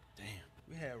 Damn.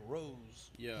 We had rows.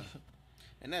 Yeah.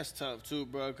 And that's tough too,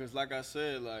 bro. Because like I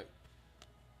said, like,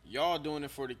 y'all doing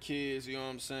it for the kids, you know what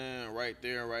I'm saying, right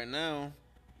there, right now.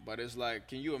 But it's like,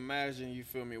 can you imagine, you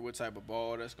feel me, what type of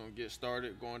ball that's going to get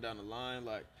started going down the line?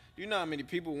 Like, you know how many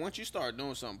people, once you start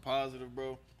doing something positive,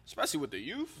 bro, especially with the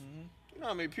youth, you know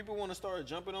how many people want to start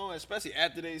jumping on, especially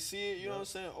after they see it, you know what I'm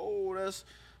saying? Oh, that's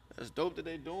dope that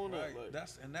they doing that. Like,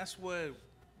 that's what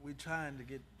we trying to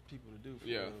get people to do.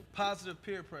 Positive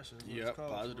peer pressure. Yeah,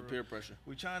 positive peer pressure.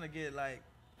 We trying to get, like,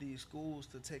 these schools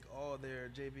to take all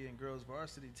their JV and girls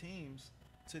varsity teams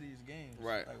to these games.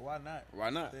 Right. Like, why not?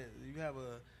 Why not? You have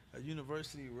a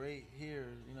university right here,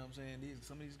 you know what I'm saying?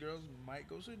 Some of these girls might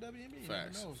go to the WNBA.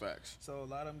 Facts. So a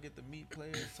lot of them get to meet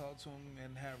players, talk to them,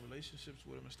 and have relationships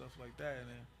with them and stuff like that.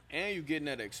 And you getting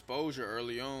that exposure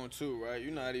early on too, right?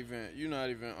 You're not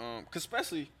even cause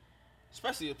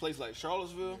especially a place like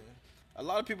Charlottesville. A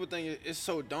lot of people think it's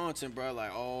so daunting, bro.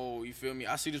 Like, oh, you feel me?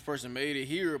 I see this person made it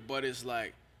here, but it's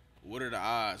like, what are the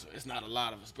odds? It's not a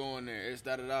lot of us going there. It's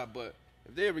da-da-da. But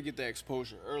if they ever get that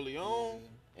exposure early on,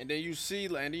 and then you see,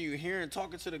 like, and then you hearing,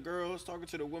 talking to the girls, talking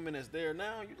to the women that's there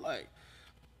now, you like,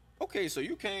 okay, so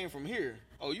you came from here.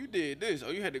 Oh, you did this.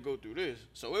 Oh, you had to go through this.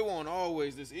 So it won't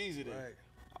always this easy then. Right.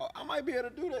 Oh, I might be able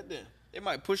to do that then. It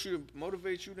might push you to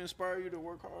motivate you to inspire you to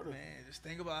work harder. Man, just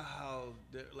think about how,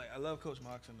 like, I love Coach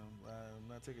Mox and them. I'm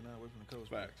not taking that away from the coach.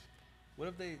 Facts. What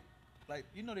if they, like,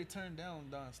 they turned down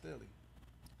Don Staley?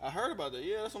 I heard about that.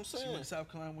 Yeah, that's what I'm saying. She went to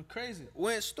South Carolina, went crazy.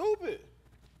 Went stupid.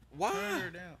 Why? Turn her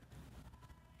down.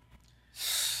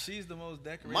 She's the most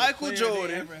decorated Michael player Jordan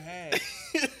they ever had.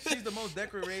 She's the most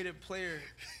decorated player,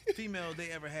 female they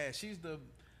ever had. She's the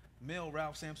male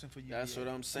Ralph Sampson for UVA. That's what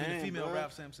I'm saying, the female bro.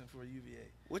 Ralph Sampson for UVA.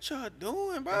 What y'all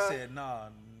doing, bro? They said, nah.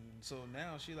 So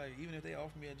now she like, even if they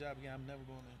offer me a job again, I'm never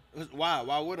going in. Why?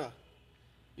 Why would I?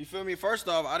 You feel me? First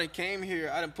off, I done came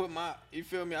here. I done put my, you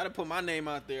feel me? I done put my name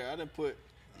out there. I done put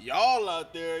y'all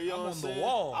out there. You know what I'm saying? I'm on the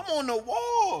wall. I'm on the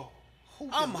wall.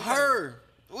 I'm her.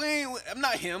 I'm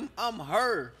not him. I'm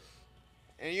her.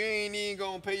 And you ain't even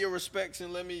gonna pay your respects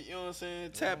and let me, you know what I'm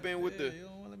saying, tap in with the. You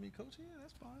don't want to let me coach? Yeah,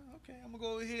 that's fine. Okay, I'm gonna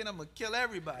go over here and I'm gonna kill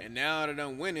everybody. And now that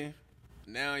I'm winning,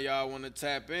 now y'all want to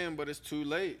tap in, but it's too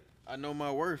late. I know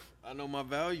my worth. I know my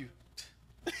value.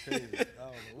 Crazy.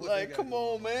 Like, come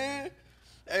on, man.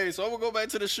 Hey, so I'm gonna go back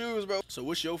to the shoes, bro. So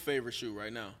what's your favorite shoe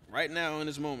right now? Right now in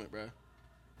this moment, bro.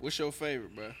 What's your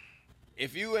favorite, bro?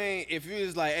 If you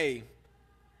was like, hey,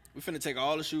 we finna take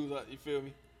all the shoes out, you feel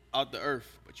me, out the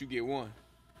earth, but you get one.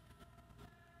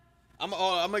 I'm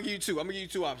gonna give you two. I'm gonna give you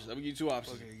two options. Okay,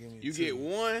 give me you two. Get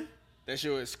one that's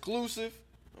your exclusive.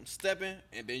 I'm stepping,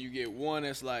 and then you get one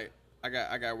that's like I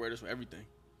got wear this for everything.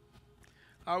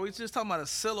 Are we just talking about a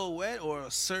silhouette or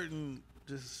a certain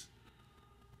just?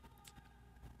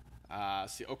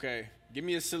 See. Okay, give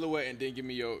me a silhouette, and then give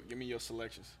me your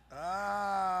selections.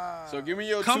 Ah. So give me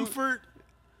your comfort.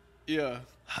 Yeah.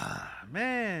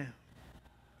 Man.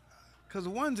 Cause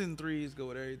ones and threes go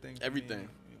with everything. Everything.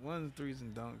 Ones, threes,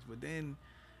 and dunks. But then,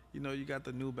 you know, you got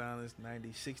the New Balance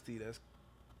 9060. That's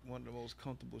one of the most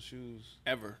comfortable shoes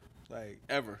ever. Like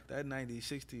ever. That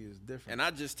 9060 is different. And I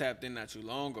just tapped in not too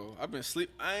long ago. I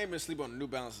ain't been sleep on the New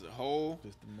Balance as a whole.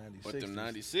 Just the 9060s. But them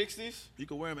 9060s. You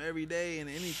can wear them every day and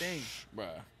anything. Bruh.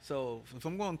 So if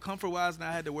I'm going comfort wise and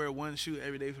I had to wear one shoe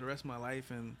every day for the rest of my life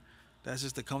and that's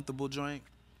just a comfortable joint,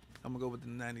 I'm gonna go with the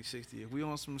 9060. If we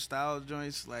on some style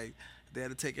joints, like they had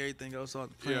to take everything else off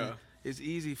the print, it's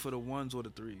easy for the ones or the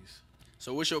threes.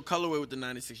 So what's your colorway with the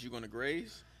 96? You gonna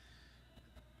graze?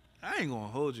 I ain't gonna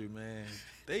hold you, man.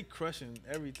 They crushing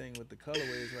everything with the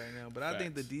colorways right now, but I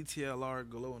think the DTLR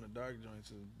glow in the dark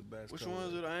joints is the best. Which colorway.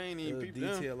 ones are I ain't even peeped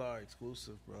them? DTLR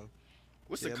exclusive, bro.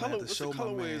 What's the color? What's the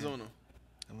colorways on them?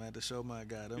 I'm gonna have to show my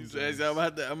guy. I'm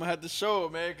gonna have to show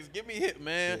it, man. Cause get me hit,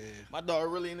 man. Yeah. My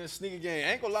dog really in this sneaker game.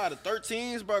 I ain't gonna lie, the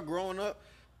 13s, bro. Growing up,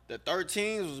 the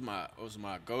 13s was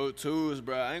my go-tos,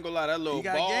 bro. I ain't gonna lie, that little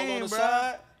ball game, on the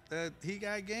side. He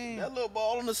got game. That little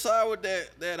ball on the side with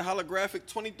that holographic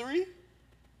 23.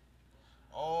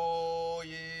 Oh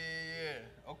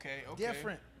yeah. Okay.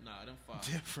 Different. Nah, them fire.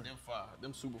 Different.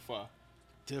 Them super fire.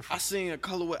 Different. I seen a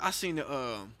colorway. I seen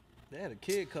the They had a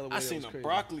kid colorway. I seen the crazy.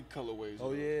 broccoli colorways.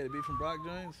 Oh yeah, the beef and brock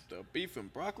joints. The beef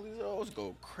and broccoli, those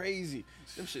go crazy.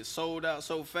 Them shit sold out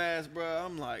so fast, bro.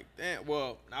 I'm like, damn.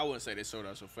 Well, I wouldn't say they sold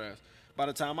out so fast. By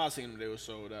the time I seen them, they were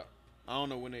sold out. I don't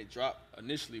know when they dropped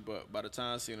initially, but by the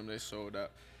time I seen them, they sold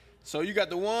out. So you got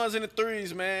the ones and the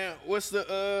threes, man. What's the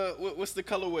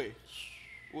colorway?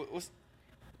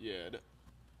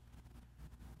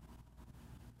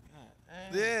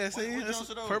 Yeah, see,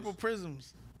 that's purple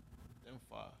prisms. Them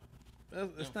fire.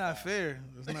 It's not fair.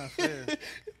 It's not fair.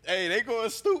 Hey, they going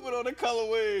stupid on the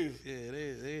colorways.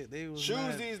 Yeah, they was shoes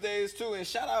mad. These days too. And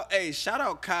shout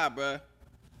out Kai, bro.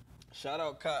 Shout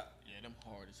out Kai. Yeah, them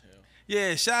hard as hell.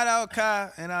 Yeah, shout out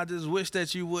Kai. And I just wish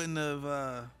that you wouldn't have.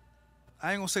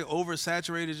 I ain't gonna say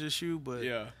oversaturated your shoe, but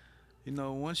yeah. You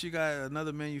know, once you got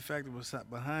another manufacturer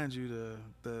behind you,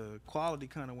 the quality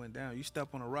kind of went down. You step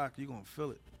on a rock, you gonna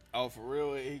feel it. Oh, for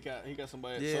real? He got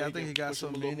somebody. Yeah, so I think he got so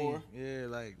many. More? Yeah,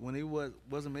 like when he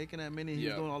wasn't making that many, he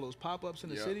was doing all those pop-ups in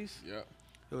the cities. Yeah,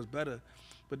 it was better.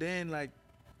 But then like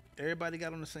everybody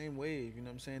got on the same wave. You know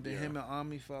what I'm saying? Then him and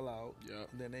Ami fell out. Yeah.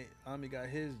 Then Ami got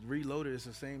his reloaded. It's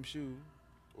the same shoe.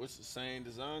 What's the same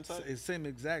design type? It's the same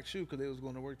exact shoe because they was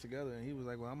going to work together. And he was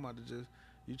like, "Well, I'm about to just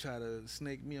you try to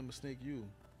snake me, I'm gonna snake you."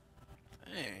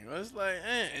 Dang, it's like,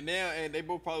 and they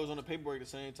both probably was on the paperwork at the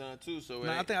same time too. So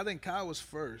no, I think Kai was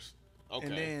first. Okay.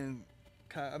 And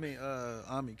then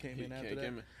Ami came in after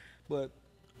that. But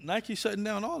Nike shutting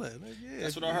down all that. Like, yeah,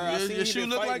 that's what I heard. Your shoe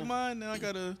look like mine. Now I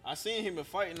gotta. I seen him been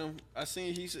fighting him. I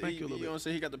seen he you know what I'm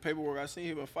saying, he got the paperwork. I seen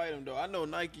him been fighting him though. I know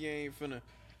Nike ain't finna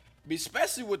be,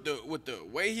 especially with the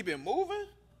way he been moving,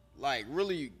 like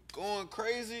really going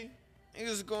crazy.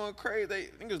 Niggas going crazy.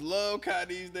 Niggas love Kai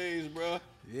these days, bro.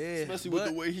 Yeah, especially with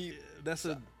the way he.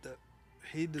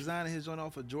 He designed his joint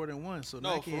off of Jordan 1, so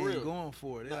Nike ain't going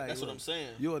for it. That's what I'm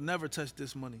saying. You'll never touch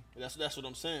this money. That's what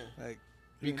I'm saying. Like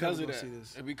because of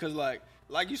that. Because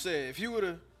like you said, if you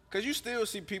would've Because you still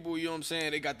see people, you know what I'm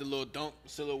saying, they got the little dunk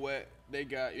silhouette. They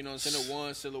got, you know what I'm saying, the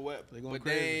one silhouette. But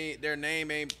their name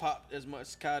ain't popped as much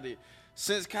as Kai did.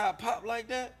 Since Kai popped like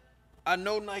that, I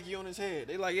know Nike on his head.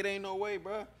 They like, it ain't no way,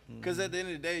 bro. Because at the end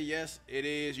of the day, yes, it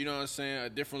is, you know what I'm saying, a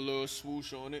different little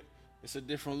swoosh on it. It's a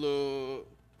different little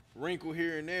wrinkle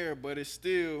here and there, but it's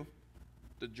still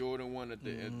the Jordan 1 at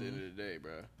the end of the day,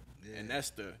 bro. Yeah. And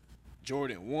that's the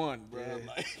Jordan 1, bro.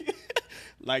 Yeah.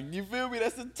 Like, you feel me?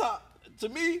 That's the top. To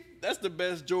me, that's the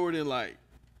best Jordan, like,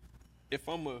 if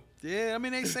I'm a... Yeah, I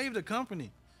mean, they saved the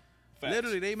company. Facts.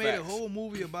 Literally, they made a whole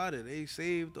movie about it. They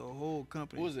saved the whole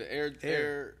company. What was it?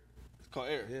 Air. It's called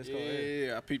Air. Yeah, it's called Air.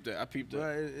 Yeah, I peeped that.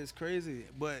 Right, it's crazy.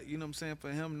 But, you know what I'm saying,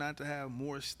 for him not to have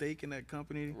more stake in that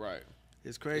company, right,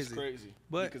 it's crazy. It's crazy.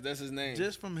 But because that's his name.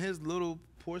 Just from his little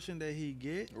portion that he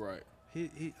get, right.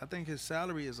 He I think his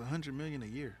salary is $100 million a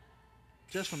year.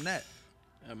 Just from that.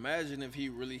 Imagine if he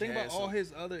really think about all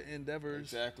his other endeavors.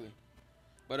 Exactly.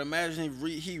 But imagine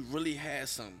if he really had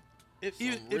some.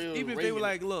 Even if they were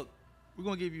like, look, we're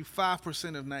gonna give you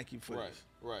 5% of Nike for this.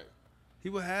 Right. He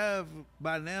would have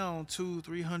by now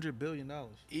 $200-300 billion.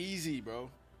 Easy,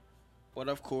 bro. But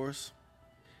of course,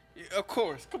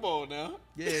 come on now.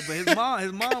 Yeah, but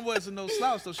his mom wasn't no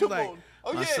slouch, so she was like,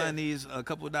 my son needs a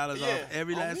couple of dollars off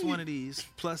every last one of these,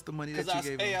 plus the money that you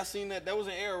gave him. Hey, I seen that. That was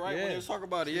an error, right? When they was talking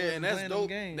about it. Yeah, and that's dope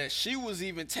that she was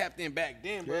even tapped in back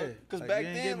then, bro. Because back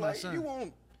then, like, you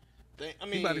won't. I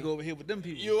mean, he about to go over here with them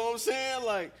people. You know what I'm saying?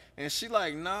 Like, and she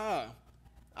like, nah,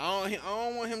 I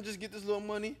don't want him just get this little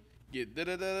money, get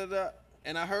da-da-da-da-da.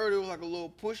 And I heard it was like a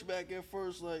little pushback at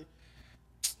first, like,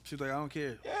 she's like, I don't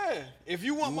care. Yeah. If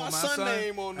you want my son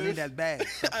name on this. I need that bag.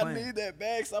 I need that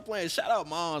bag. Stop playing. Shout out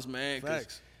moms, man.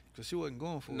 Facts. Because she wasn't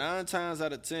going for it. 9 times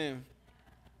out of 10,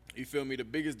 you feel me, the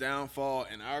biggest downfall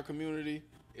in our community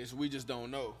is we just don't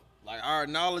know. Like, our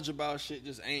knowledge about shit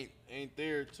just ain't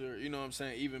there to, you know what I'm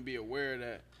saying, even be aware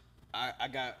that I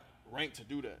got ranked to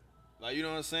do that. Like, you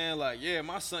know what I'm saying? Like, yeah,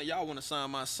 my son, y'all want to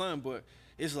sign my son, but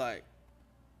it's like,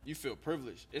 you feel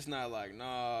privileged. It's not like,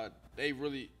 nah, they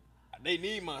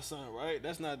need my son, right?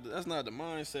 That's not the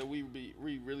mindset we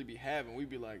really be having. We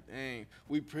be like, dang,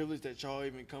 we privileged that y'all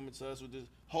even coming to us with this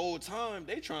whole time.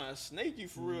 They trying to snake you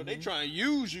for real. They trying to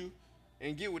use you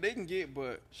and get what they can get.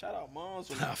 But shout out moms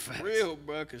for real,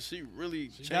 bro, because she really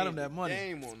got him that money.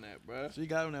 Game on that, bro. She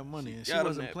got him that money, and she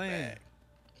wasn't playing. Bag.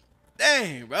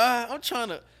 Dang, bro,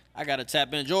 I gotta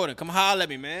tap in Jordan. Come holler at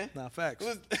me, man. Nah, facts.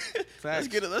 Facts.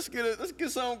 Let's get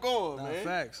something going, man.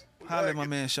 Facts. Holler at my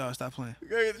man Shaw. Stop playing. We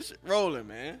gotta get this shit rolling,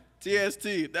 man. TST,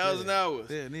 1,000 hours.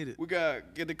 Yeah, need it. We gotta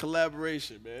get the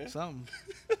collaboration, man. Something.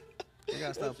 We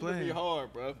gotta stop playing. It's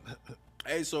hard, bro.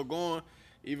 Hey, so going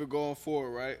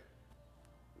forward, right?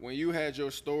 When you had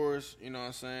your stores, you know what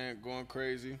I'm saying, going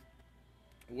crazy,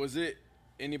 was it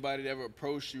anybody that ever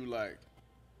approached you like,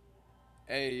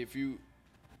 hey, if you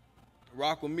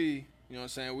rock with me, you know what I'm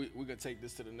saying, we gonna take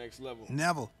this to the next level?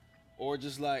 Never. Or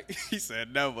just like, he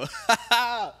said never.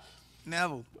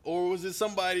 Never. Or was it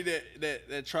somebody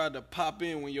that tried to pop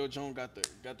in when your joint got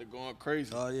the going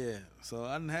crazy? Oh yeah. So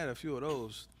I done had a few of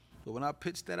those. But when I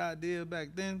pitched that idea back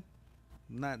then,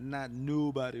 not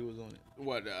nobody was on it.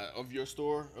 What, of your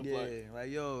store? Like,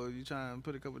 yo, you trying to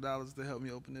put a couple dollars to help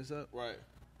me open this up? Right.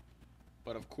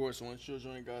 But of course, once your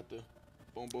joint got the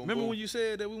boom, boom, Remember when you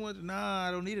said that we wanted, nah,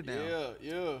 I don't need it now.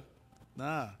 Yeah.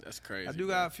 Nah. That's crazy. I do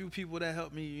got a few people that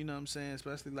helped me, you know what I'm saying,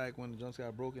 especially like when the junks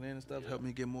got broken in and stuff, helped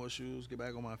me get more shoes, get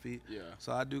back on my feet. Yeah.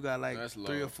 So I do got like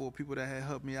 3 or 4 people that had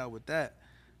helped me out with that.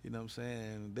 You know what I'm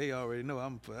saying? They already know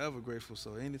I'm forever grateful.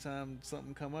 So anytime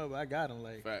something come up, I got them.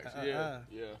 Like, facts. Yeah.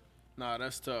 Nah,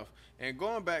 that's tough. And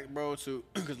going back, bro, to,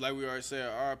 because like we already said,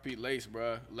 RP Lace,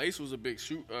 bro. Lace was a big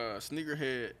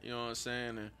sneakerhead, you know what I'm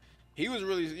saying? And he was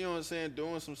really, you know what I'm saying,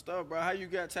 doing some stuff, bro. How you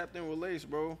got tapped in with Lace,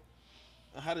 bro?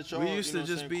 How did y'all, we used to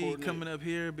just be coming up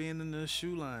here, being in the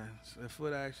shoe lines at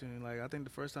Foot Action. Like, I think the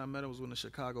first time I met him was when the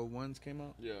Chicago Ones came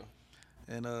out. Yeah.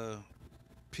 And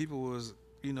people was,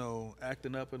 you know,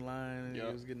 acting up in line, and he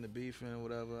was getting the beef and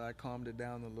whatever. I calmed it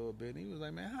down a little bit. And he was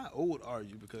like, man, how old are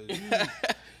you? Because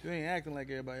you ain't acting like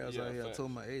everybody else out here. I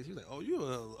told him my age. He was like, oh, you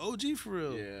an OG for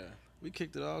real. Yeah. We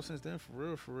kicked it off since then, for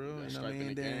real. You know what I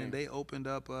mean? Then they opened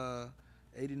up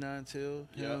 89 Till,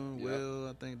 Will,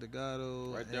 I think Dada.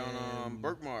 Right down on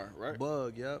Berkmar, right?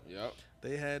 Bug, Yep.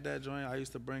 They had that joint. I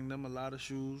used to bring them a lot of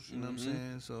shoes, you know what I'm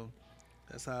saying? So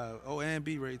that's how. Oh, and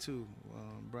B-Ray too,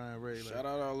 Brian Ray. Shout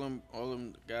out all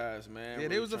them guys, man. Yeah,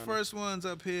 they was the first ones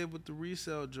up here with the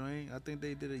resale joint. I think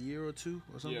they did a year or 2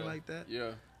 or something like that.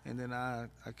 Yeah. And then I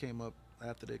came up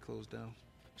after they closed down.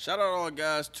 Shout out all the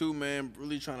guys too, man.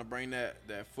 Really trying to bring that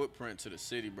footprint to the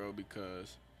city, bro,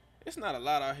 because it's not a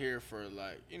lot out here for,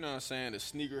 like, you know what I'm saying, the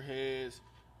sneaker heads,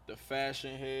 the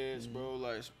fashion heads, bro.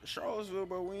 Like, Charlottesville,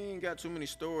 bro, we ain't got too many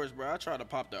stores, bro. I tried to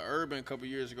pop the Urban a couple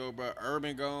years ago, bro.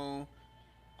 Urban gone.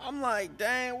 I'm like,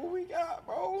 dang, what we got,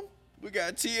 bro? We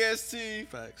got TST.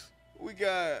 Facts. We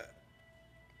got,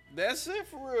 that's it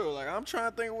for real. Like, I'm trying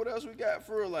to think of what else we got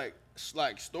for real. Like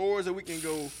stores that we can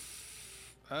go.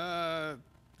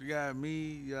 You got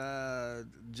me.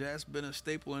 Jess been a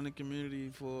staple in the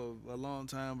community for a long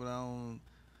time, but I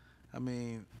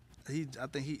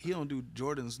think he don't do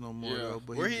Jordans no more though.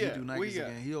 But where he at? do Nikes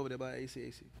again. He over there by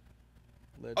ACAC.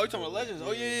 Legends. Oh, you talking about Legends?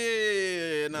 Oh,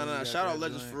 yeah. Nah. Shout out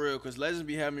Legends for real, because Legends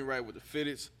be having me right with the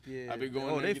fitteds. Yeah. I be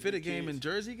going. Oh, they fitted game in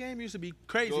Jersey game used to be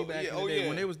crazy back in the day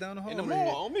when they was down the hall. In the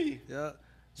mall on me. Yeah.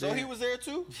 So he was there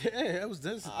too? Yeah, that was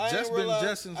just I didn't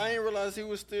realize he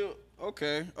was still.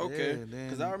 Okay.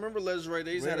 Because I remember Legends right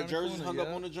there. He's had a jersey hung up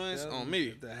on the joints on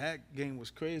me. The hack game was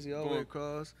crazy all the way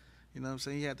across. You know what I'm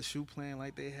saying? He had the shoe plan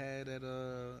like they had at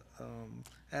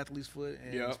Athlete's Foot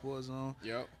and Sports Zone.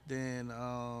 Yep. Then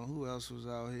who else was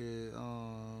out here?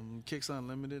 Kicks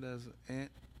Unlimited as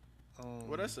Ant.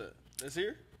 What that's at? That's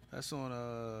here? That's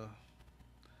on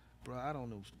bro, I don't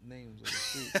know names of the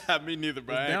streets. Me neither,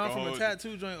 bro. It's down from a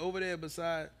tattoo joint over there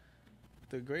beside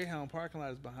the Greyhound parking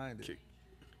lot is behind it.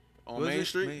 On Main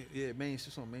Street?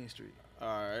 It's on Main Street. All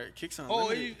right. Kicks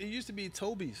Unlimited. Oh, it used to be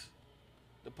Toby's.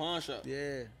 The pawn shop.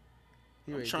 Yeah.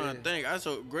 I'm trying to think. I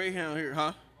saw Greyhound here,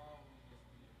 huh?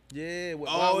 Yeah.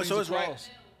 So it's right.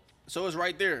 So it's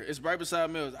right there. It's right beside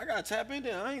Mills. I gotta tap in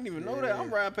there. I ain't even know that. I'm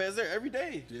riding past there every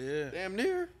day. Yeah. Damn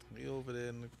near. We over there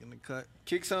in the cut.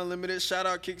 Kicks Unlimited. Shout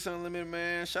out Kicks Unlimited,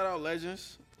 man. Shout out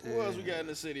Legends. Who else we got in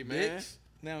the city, man? Dick's.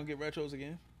 Now get retros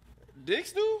again.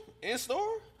 Dick's do? In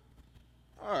store?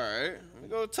 All right. Let me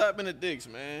go tap into Dick's,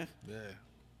 man. Yeah.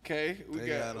 Okay, we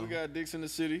got Dick's in the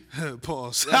city.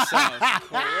 Pause. That sounds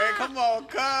correct. Come on,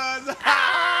 cuz.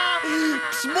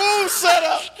 Smooth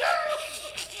setup.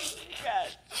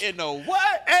 In the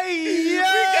what? Hey,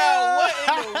 yeah. We got what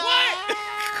in the what?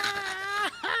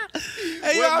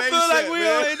 Hey, y'all feel like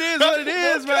it is what it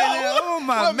is right now. Oh,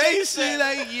 my Mason.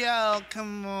 Like, yo,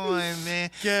 come on, man.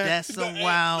 That's a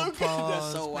wild pause.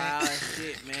 That's so wild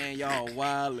shit, man. Y'all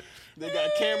wild. They got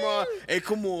camera on. Hey,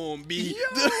 come on, B.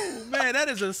 Yo, man, that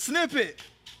is a snippet.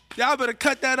 Y'all better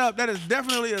cut that up. That is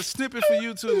definitely a snippet for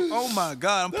YouTube. Oh, my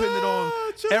God. I'm putting it on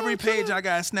every page. I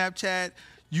got Snapchat,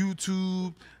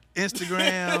 YouTube,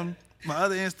 Instagram, my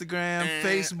other Instagram,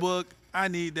 Facebook. I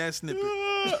need that snippet.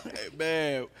 Hey,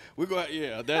 man, we go.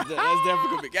 Yeah, that's definitely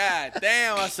gonna be. God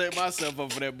damn, I set myself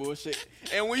up for that bullshit.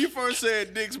 And when you first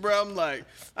said Dick's, bro, I'm like,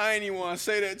 I ain't even want to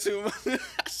say that to him.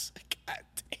 I said, God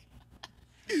damn.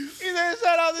 He said,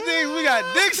 shout out to Dick's. We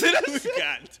got Dick's in us. We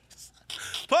got Dick's.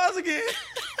 Pause again.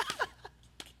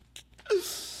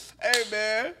 Hey,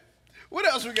 man, what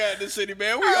else we got in the city,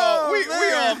 man? We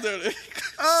off there.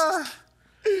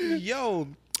 Yo,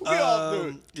 we off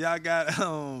there. Y'all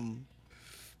got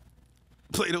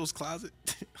Play-Doh's closet.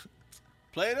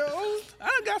 Play-Doh's? I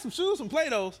done got some shoes from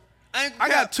Play-Doh's. I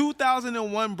got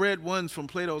 2001 bread ones from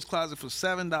Play-Doh's closet for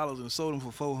 $7 and sold them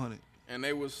for $400. And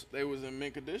they was in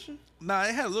mint condition? Nah,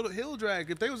 they had a little heel drag.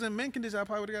 If they was in mint condition, I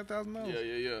probably would have got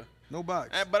 $1,000. Yeah. No box.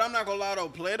 But I'm not gonna lie though,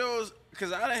 Play-Doh's,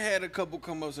 because I done had a couple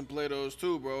come ups in Play-Doh's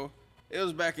too, bro. It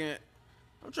was back in,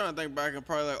 I'm trying to think back in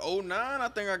probably like 09. I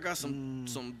think I got some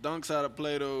dunks out of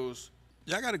Play-Doh's.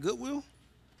 Y'all got a Goodwill?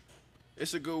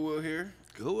 It's a Goodwill here.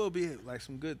 Goodwill be like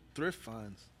some good thrift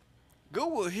finds.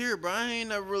 Goodwill here, bro. I ain't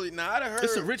never really. Nah, I heard.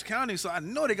 It's a rich county, so I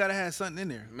know they gotta have something in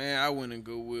there. Man, I went in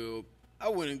Goodwill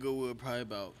probably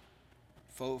about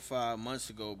 4 or 5 months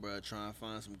ago, bro, trying to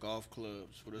find some golf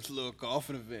clubs for this little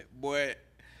golfing event. Boy,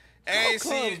 I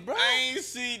ain't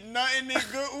see nothing in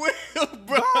Goodwill,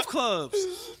 bro. Golf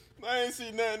clubs. I ain't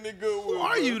see nothing in Goodwill. Who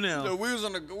are you now? No, we was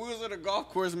on the golf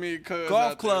course, me and cuz.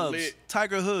 Golf clubs.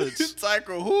 Tiger Hoods.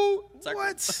 Tiger who?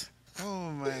 What?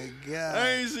 Oh my God.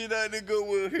 I ain't see nothing in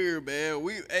Goodwill here, man.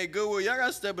 Goodwill, y'all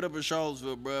gotta step it up in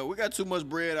Charlottesville, bro. We got too much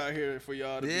bread out here for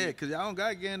y'all to be. Yeah, cause y'all don't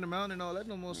got Gander Mountain and all that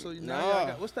no more. So now y'all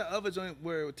got, what's that other joint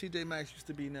where TJ Maxx used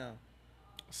to be now?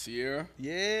 Sierra.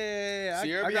 Yeah,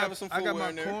 Sierra be having some footwear I got my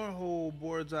in there. cornhole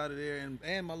boards out of there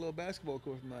and my little basketball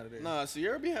court from out of there. Nah,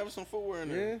 Sierra be having some footwear in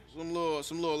there. Yeah.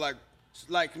 Some little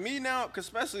like me now, cause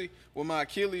especially with my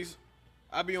Achilles,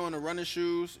 I be on the running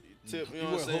shoes. Tip, you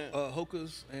know what I'm saying?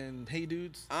 Hokas and Hey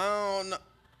Dudes. I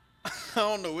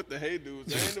don't know what the Hey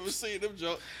Dudes. I ain't never seen them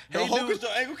jokes. The Hokas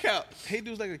don't ankle cap. Hey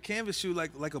Dudes like a canvas shoe,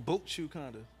 like a boat shoe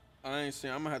kind of. I ain't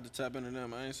seen. I'm gonna have to tap into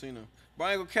them. I ain't seen them. But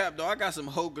I ain't gonna cap though. I got some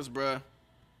Hokas, bruh.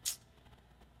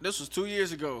 This was 2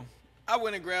 years ago. I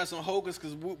went and grabbed some Hokas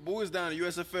because Boo is down at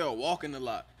USFL walking a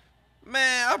lot.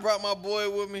 Man, I brought my boy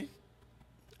with me.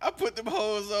 I put them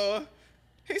hoes on.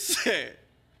 He said,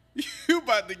 "You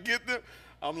about to get them?"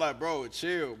 I'm like, "Bro,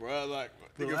 chill, bro. Like,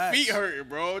 your feet hurting,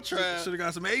 bro. Should have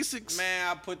got some Asics." Man,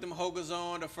 I put them hogas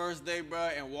on the first day, bro,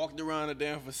 and walked around the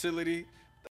damn facility.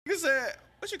 He said,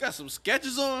 "What, you got some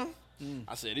sketches on?"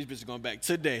 I said, "These bitches going back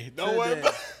today. Don't worry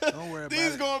about it.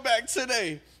 These going back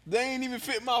today. They ain't even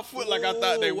fit my foot like I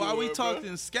thought they would." While we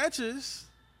talking sketches,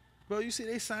 bro, you see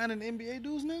they signing NBA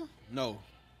dudes now? No.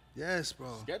 Yes,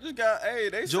 bro. Sketches got,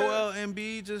 they Joel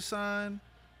Embiid just signed,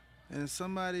 and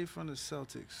somebody from the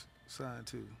Celtics signed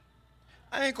too.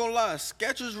 I ain't gonna lie,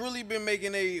 Skechers really been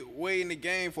making a way in the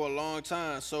game for a long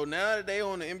time. So now that they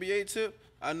on the NBA tip,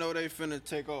 I know they finna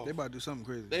take off. They about to do something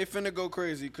crazy. They finna go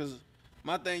crazy, because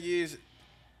my thing is,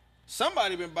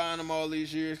 somebody been buying them all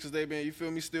these years because they been, you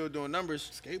feel me, still doing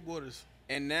numbers. Skateboarders.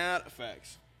 And now,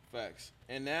 facts.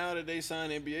 And now that they sign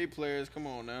NBA players, come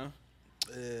on now.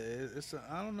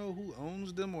 I don't know who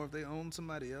owns them or if they own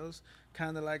somebody else.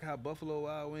 Kind of like how Buffalo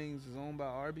Wild Wings is owned by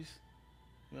Arby's.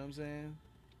 You know what I'm saying?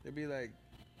 It'd be like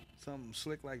something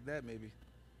slick like that, maybe.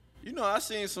 You know, I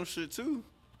seen some shit too.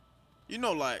 You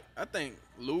know, like, I think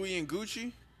Louis and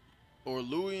Gucci or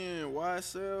Louis and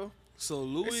YSL. So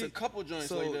Louis, it's a couple joints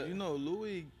like that. You know,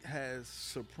 Louis has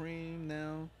Supreme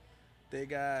now. They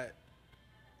got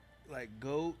like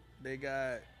GOAT. They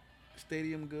got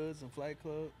Stadium Goods and Flight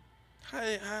Club.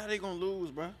 How they gonna lose,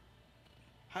 bro?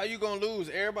 How you gonna lose?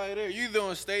 Everybody there. You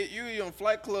either on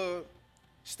Flight Club,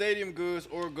 Stadium Goods,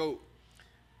 or GOAT.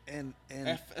 And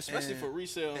especially for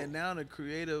resale. And now the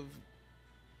creative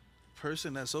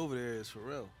person that's over there is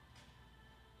Pharrell.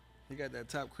 He got that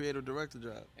top creative director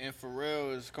job. And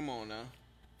Pharrell is, come on now.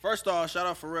 First off, shout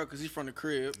out Pharrell because he's from the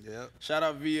crib. Yep. Shout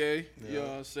out VA. Yep. You know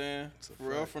what I'm saying?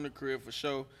 Pharrell from the crib for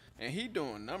sure. And he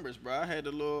doing numbers, bro. I had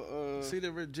the little see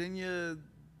the Virginia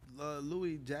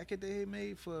Louis jacket they had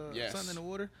made for Something in the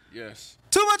Water? Yes.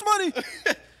 Too much money.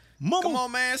 Come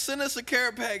on, man. Send us a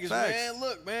care package, man.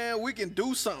 Look, man, we can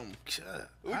do something.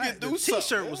 We can do something. The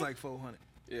T-shirt was like $400.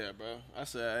 Yeah, bro. I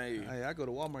said, hey, I go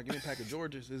to Walmart, give me a pack of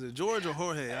Georges. Is it George or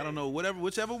Jorge? Hey. I don't know.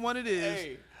 Whichever one it is,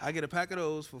 hey. I get a pack of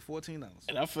those for $14.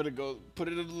 And I'm finna go put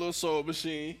it in the little soul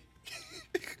machine.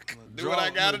 Do what I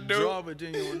gotta do. Draw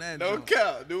Virginia on that. No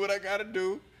count. Do what I gotta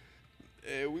do.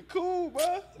 Hey, we cool,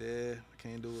 bro. Yeah,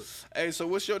 can't do it. Hey, so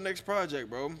what's your next project,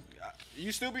 bro?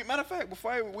 You still be, matter of fact,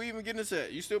 before we even get into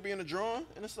that, you still be in the drawing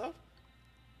and stuff?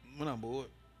 When I'm bored.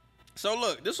 So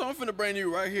look, this one I'm finna bring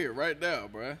you right here, right now,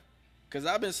 bro. Cause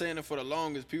I've been saying it for the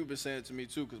longest. People been saying it to me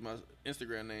too, cause my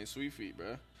Instagram name is Sweet Feet,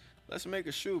 bro. Let's make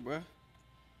a shoe, bro.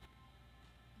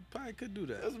 Probably could do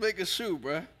that. Let's make a shoe,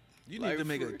 bro. You need to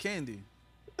make a candy.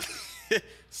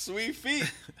 Sweet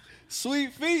Feet.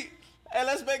 Sweet Feet. Hey,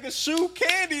 let's make a shoe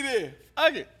candy then.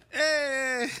 Okay.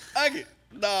 Hey. Okay.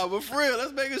 Nah, but for real,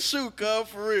 let's make a shoe, cuz,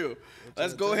 for real.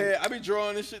 Let's go ahead. I be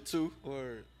drawing this shit too.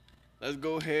 Word. Let's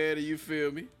go ahead and, you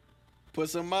feel me, put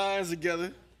some minds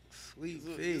together. Sweet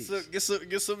Feet.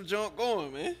 Get some junk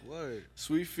going, man. Word.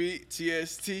 Sweet Feet,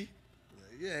 TST.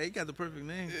 Yeah, he got the perfect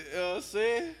name. You know what I'm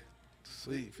saying?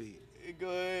 Sweet Feet. Go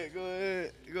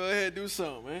ahead, do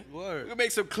something, man. Word. We can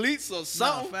make some cleats or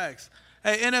something. Nah, facts.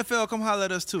 Hey, NFL, come holler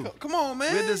at us too. Come on,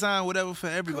 man. We'll design whatever for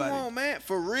everybody. Come on, man.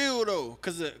 For real though,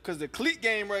 cause the cleat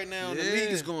game right now, the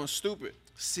league is going stupid.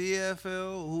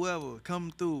 CFL, whoever,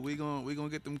 come through. We gonna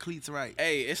get them cleats right.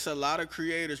 Hey, it's a lot of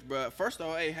creators, bro. First of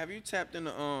all, hey, have you tapped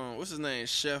into what's his name?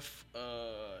 Chef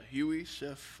Huey,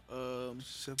 Chef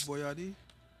Boyardee?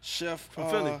 Chef from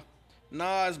Philly.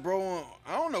 Nas, bro.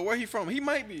 I don't know where he from. He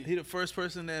might be. He the first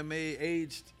person that made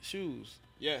aged shoes.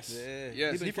 Yes. Yeah.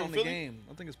 Yes. He from the Philly? game.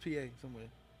 I think it's PA somewhere.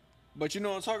 But you know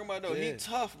what I'm talking about though. Yeah. He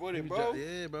tough with it, bro.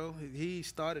 Yeah, bro. He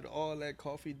started all that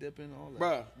coffee dipping, all that.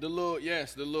 Bro, the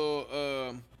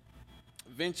little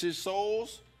vintage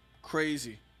soles,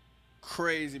 crazy,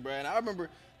 bro. And I remember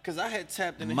because I had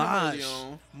tapped into him early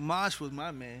on. Mosh was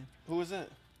my man. Who was that?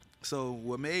 So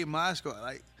what made Mosh go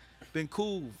been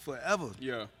cool forever.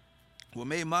 Yeah. What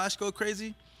made Mosh go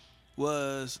crazy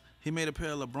was he made a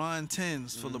pair of LeBron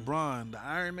 10s for LeBron, the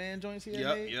Iron Man joints he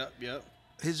had made. Yep.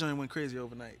 His joint went crazy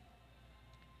overnight.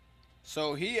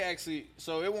 So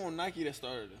it wasn't Nike that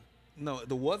started it. No,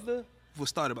 the Wuthler was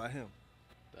started by him.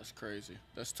 That's crazy.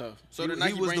 That's tough. So did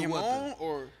Nike bring him on,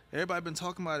 or everybody been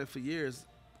talking about it for years?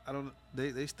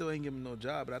 They still ain't giving him no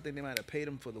job, but I think they might have paid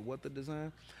him for the Wuthler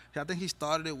design. I think he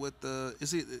started it with the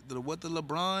Wuthler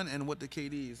LeBron and what the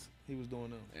KDs he was doing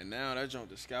them. And now that jump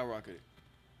just skyrocketed.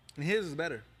 And his is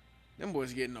better. Them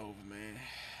boys getting over, man.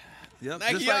 Yep.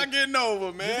 Nike y'all getting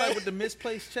over, man. Just like with the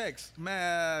misplaced checks.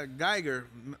 Man,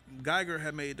 Geiger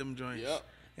had made them joints. Yep.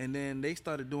 And then they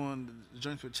started doing the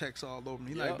joints with checks all over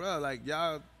me. He like, bro, like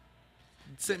y'all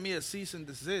sent me a cease and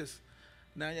desist.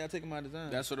 Now y'all taking my design.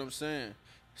 That's what I'm saying.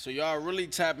 So y'all really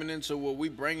tapping into what we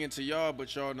bringing to y'all,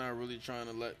 but y'all not really trying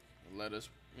to let us,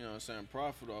 you know what I'm saying,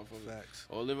 profit off of it. Facts.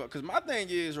 Or live up. Because my thing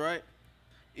is, right,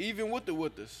 even with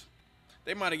us,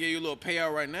 they might have gave you a little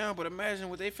payout right now, but imagine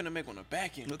what they finna make on the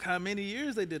back end. Look how many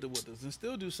years they did it with us and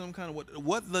still do some kind of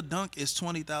what the dunk is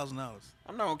 $20,000.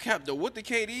 I'm not gonna cap the with the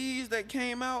KDs that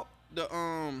came out.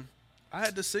 I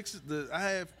had the sixes.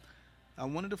 I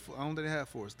wanted I don't think they had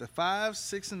fours. The 5,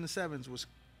 6, and the 7s was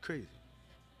crazy.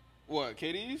 What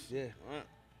KDs? Yeah.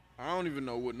 I don't even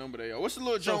know what number they are. What's the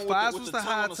little joint with the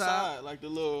high on the side, like the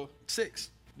little 6?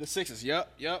 The 6s.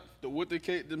 Yep. The with the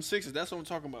them 6s. That's what I'm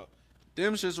talking about.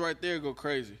 Them shits right there go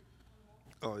crazy.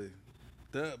 Oh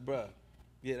yeah, bruh.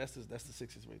 Yeah, that's the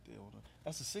 6s right there.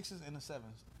 That's the 6s and the 7s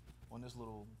on this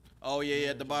little. Oh yeah,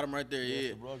 at the bottom right there. Yeah.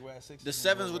 The Rugrats 6s. The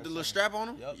 7s with the little strap on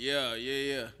them. Yep.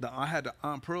 Yeah. I had the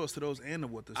Aunt Pearls to those and the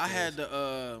what the. I had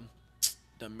the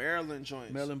Maryland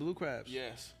joints. Maryland Blue Crabs.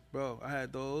 Yes. Bro, I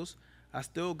had those. I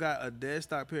still got a dead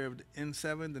stock pair of the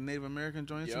N7, the Native American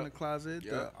joints in the closet.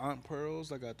 The Aunt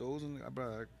Pearls, I got those in.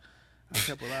 Bro, I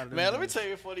kept a lot of them. Man, let me tell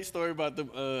you a funny story about them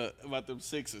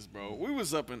 6s, bro. We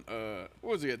was up in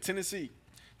what was it? Tennessee.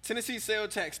 Tennessee sale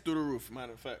tax through the roof.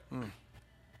 Matter of fact,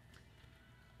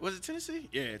 was it Tennessee?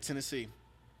 Yeah, Tennessee.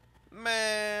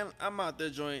 Man, I'm out there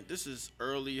joint. This is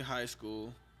late high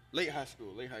school.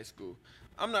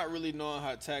 I'm not really knowing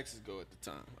how taxes go at the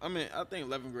time. I mean, I think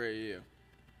 11th grade year.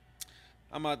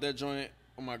 I'm out there joint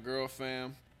with my girl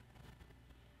fam.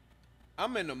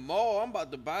 I'm in the mall. I'm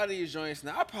about to buy these joints.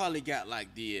 Now, I probably got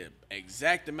like the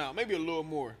exact amount, maybe a little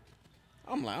more.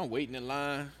 I'm waiting in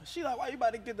line. She like, why you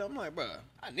about to get them? I'm like, bro,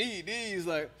 I need these.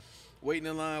 Like, waiting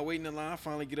in line. I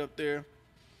finally get up there.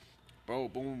 Bro,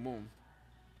 boom.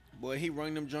 Boy, he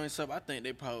rung them joints up. I think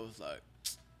they probably was like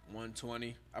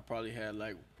 120. I probably had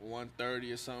like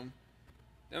 130 or something.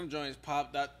 Them joints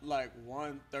popped out like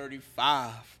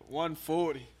 135,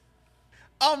 140.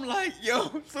 I'm like,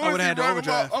 yo, I would have had to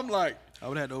overdraft. I'm like, I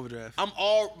would have had to overdraft.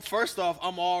 First off,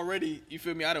 I'm already, you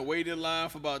feel me? I done waited in line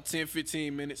for about 10,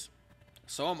 15 minutes.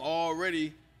 So I'm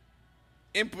already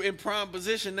in prime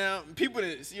position now. People, you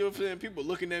know what I'm saying? People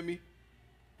looking at me.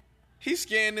 He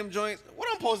scanned them joints. What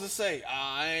I'm supposed to say?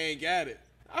 I ain't got it.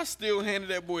 I still handed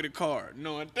that boy the card,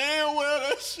 knowing damn well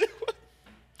that shit was.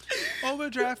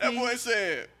 Overdraft That boy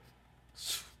said,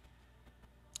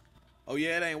 oh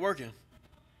yeah, it ain't working.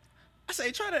 I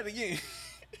say, try that again.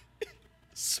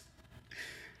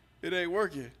 It ain't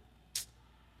working.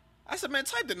 I said, man,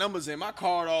 type the numbers in. My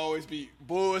card always be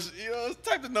bullshit. You know,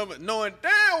 type the number, knowing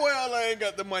damn well I ain't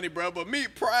got the money, bro. But me,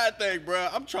 pride thing, bro.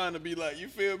 I'm trying to be like, you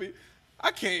feel me?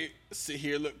 I can't sit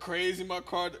here look crazy. My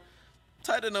card.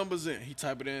 Type the numbers in. He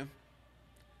type it in.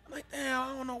 I'm like, damn,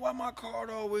 I don't know why my card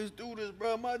always do this,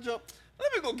 bro. My jump.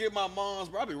 Let me go get my mom's,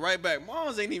 bro. I'll be right back.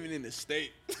 Mom's ain't even in the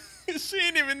state. She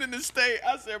ain't even in the state.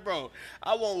 I said, bro,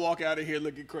 I won't walk out of here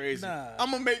looking crazy. Nah. I'm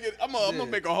gonna make it. I'm gonna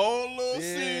make a whole little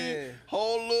scene,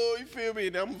 you feel me?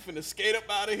 And then I'm finna skate up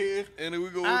out of here, and then we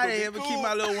go. I ain't ever keep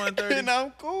my little 130. And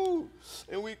I'm cool,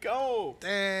 and we go.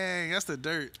 Dang, that's the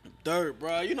dirt. Dirt,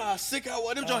 bro. You know how sick I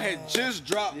was. Them joint had just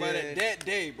dropped by that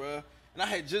day, bro. And I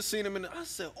had just seen them I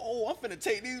said, oh, I'm finna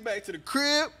take these back to the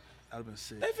crib. I'd have been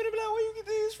sick. They finna be like, where you get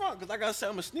these from? Because like I said,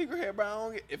 I'm a sneakerhead,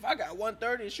 bro. If I got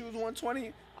 130 and she was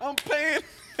 120, I'm paying.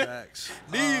 Facts.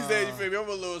 These days, you feel me? I'm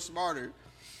a little smarter.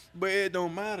 But it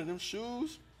don't matter. Them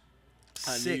shoes,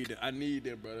 sick. I need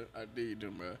them, brother. I need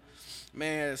them, bro.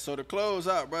 Man, so to close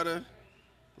out, brother,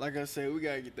 like I said, we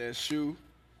got to get that shoe.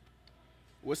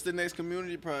 What's the next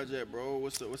community project, bro?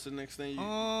 What's the next thing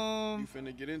you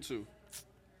finna get into?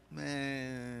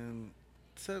 Man,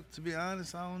 to be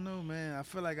honest, I don't know, man. I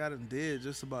feel like I done did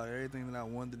just about everything that I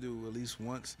wanted to do at least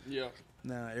once. Yeah.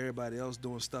 Now everybody else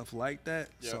doing stuff like that,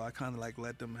 so I kind of like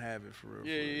let them have it for real.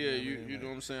 Yeah. You know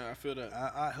what I'm saying? I feel that.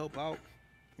 I help out,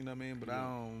 you know what I mean? But I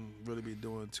don't really be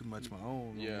doing too much my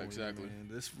own. Yeah, exactly.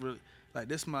 This really, like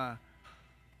this my,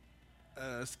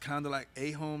 it's kind of like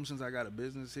a home since I got a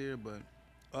business here, but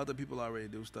other people already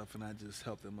do stuff and I just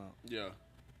help them out. Yeah.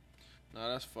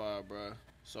 Nah, that's fine, bro.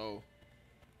 So,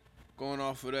 going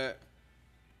off of that,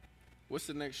 what's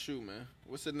the next shoe, man?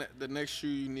 What's the next shoe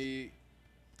you need?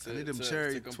 I need them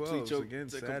cherry 12s again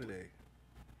Saturday.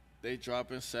 They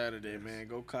dropping Saturday, man.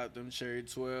 Go cop them cherry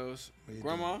 12s.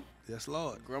 Grandma? Doing? Yes,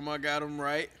 Lord. Grandma got them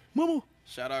right. Mama.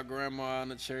 Shout out Grandma on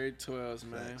the cherry 12s,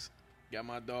 man. Thanks. Got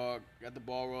my dog. Got the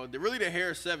ball roll. They're really the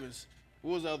hair 7s.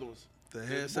 What was the other ones? The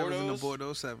hair 7s and the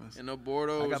Bordeaux 7s. And the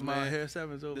Bordeaux, I got my man. hair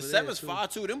 7s over the there. The 7s fire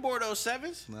too. Them Bordeaux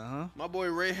 7s. My boy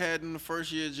Ray had in the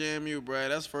first year of JMU, bro.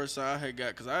 That's the first time I had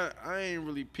got, because I ain't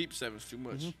really peep 7s too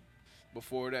much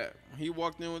before that. He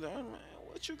walked in with, man,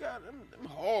 what you got? Them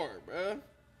hard, bro.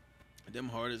 Them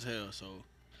hard as hell. So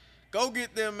go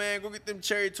get them, man. Go get them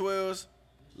cherry 12s.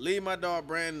 Leave my dog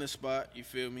Brandon in the spot. You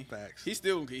feel me? Facts. He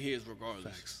still gonna get his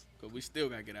regardless. Facts. Because we still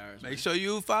got to get ours. Make sure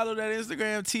you follow that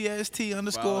Instagram,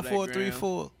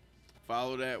 TST_434.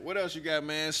 Follow that. What else you got,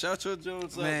 man? Shout your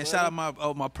Jones up. Man, shout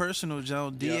out my personal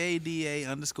Jones,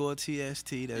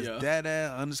 DADA_TST. That's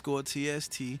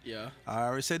Dada_TST. Yeah. I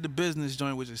already said the business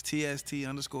joint, which is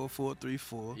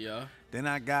TST_434. Yeah. Then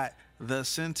I got the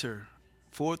Center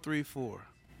 434.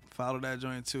 Follow that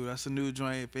joint too. That's a new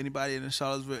joint. If anybody in the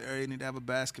Charlottesville area need to have a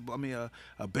banquet or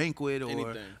a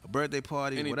birthday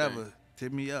party, whatever,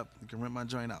 hit me up. You can rent my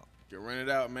joint out. You can rent it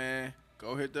out, man.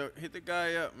 Go hit the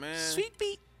guy up, man. Sweet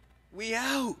beat. We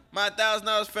out. My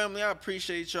 $1,000 family, I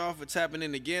appreciate y'all for tapping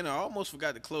in again. I almost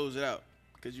forgot to close it out.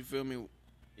 Because you feel me?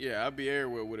 Yeah, I'll be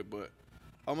everywhere with it, but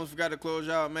I almost forgot to close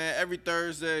out, man. Every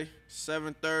Thursday,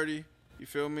 7:30. You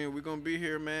feel me? We gonna be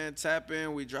here, man. Tap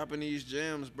in. We dropping these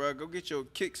gems, bro. Go get your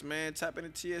kicks, man. Tap in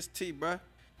the TST, bro.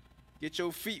 Get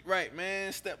your feet right,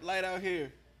 man. Step light out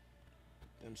here.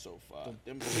 Them so far.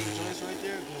 Them big joints right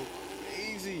there go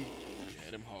crazy.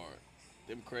 Yeah, them hard.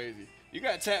 Them crazy. You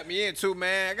gotta tap me in too,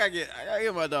 man. I gotta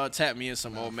get my dog tap me in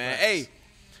some more, man. Hey,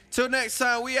 till next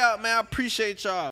time, we out, man. I appreciate y'all.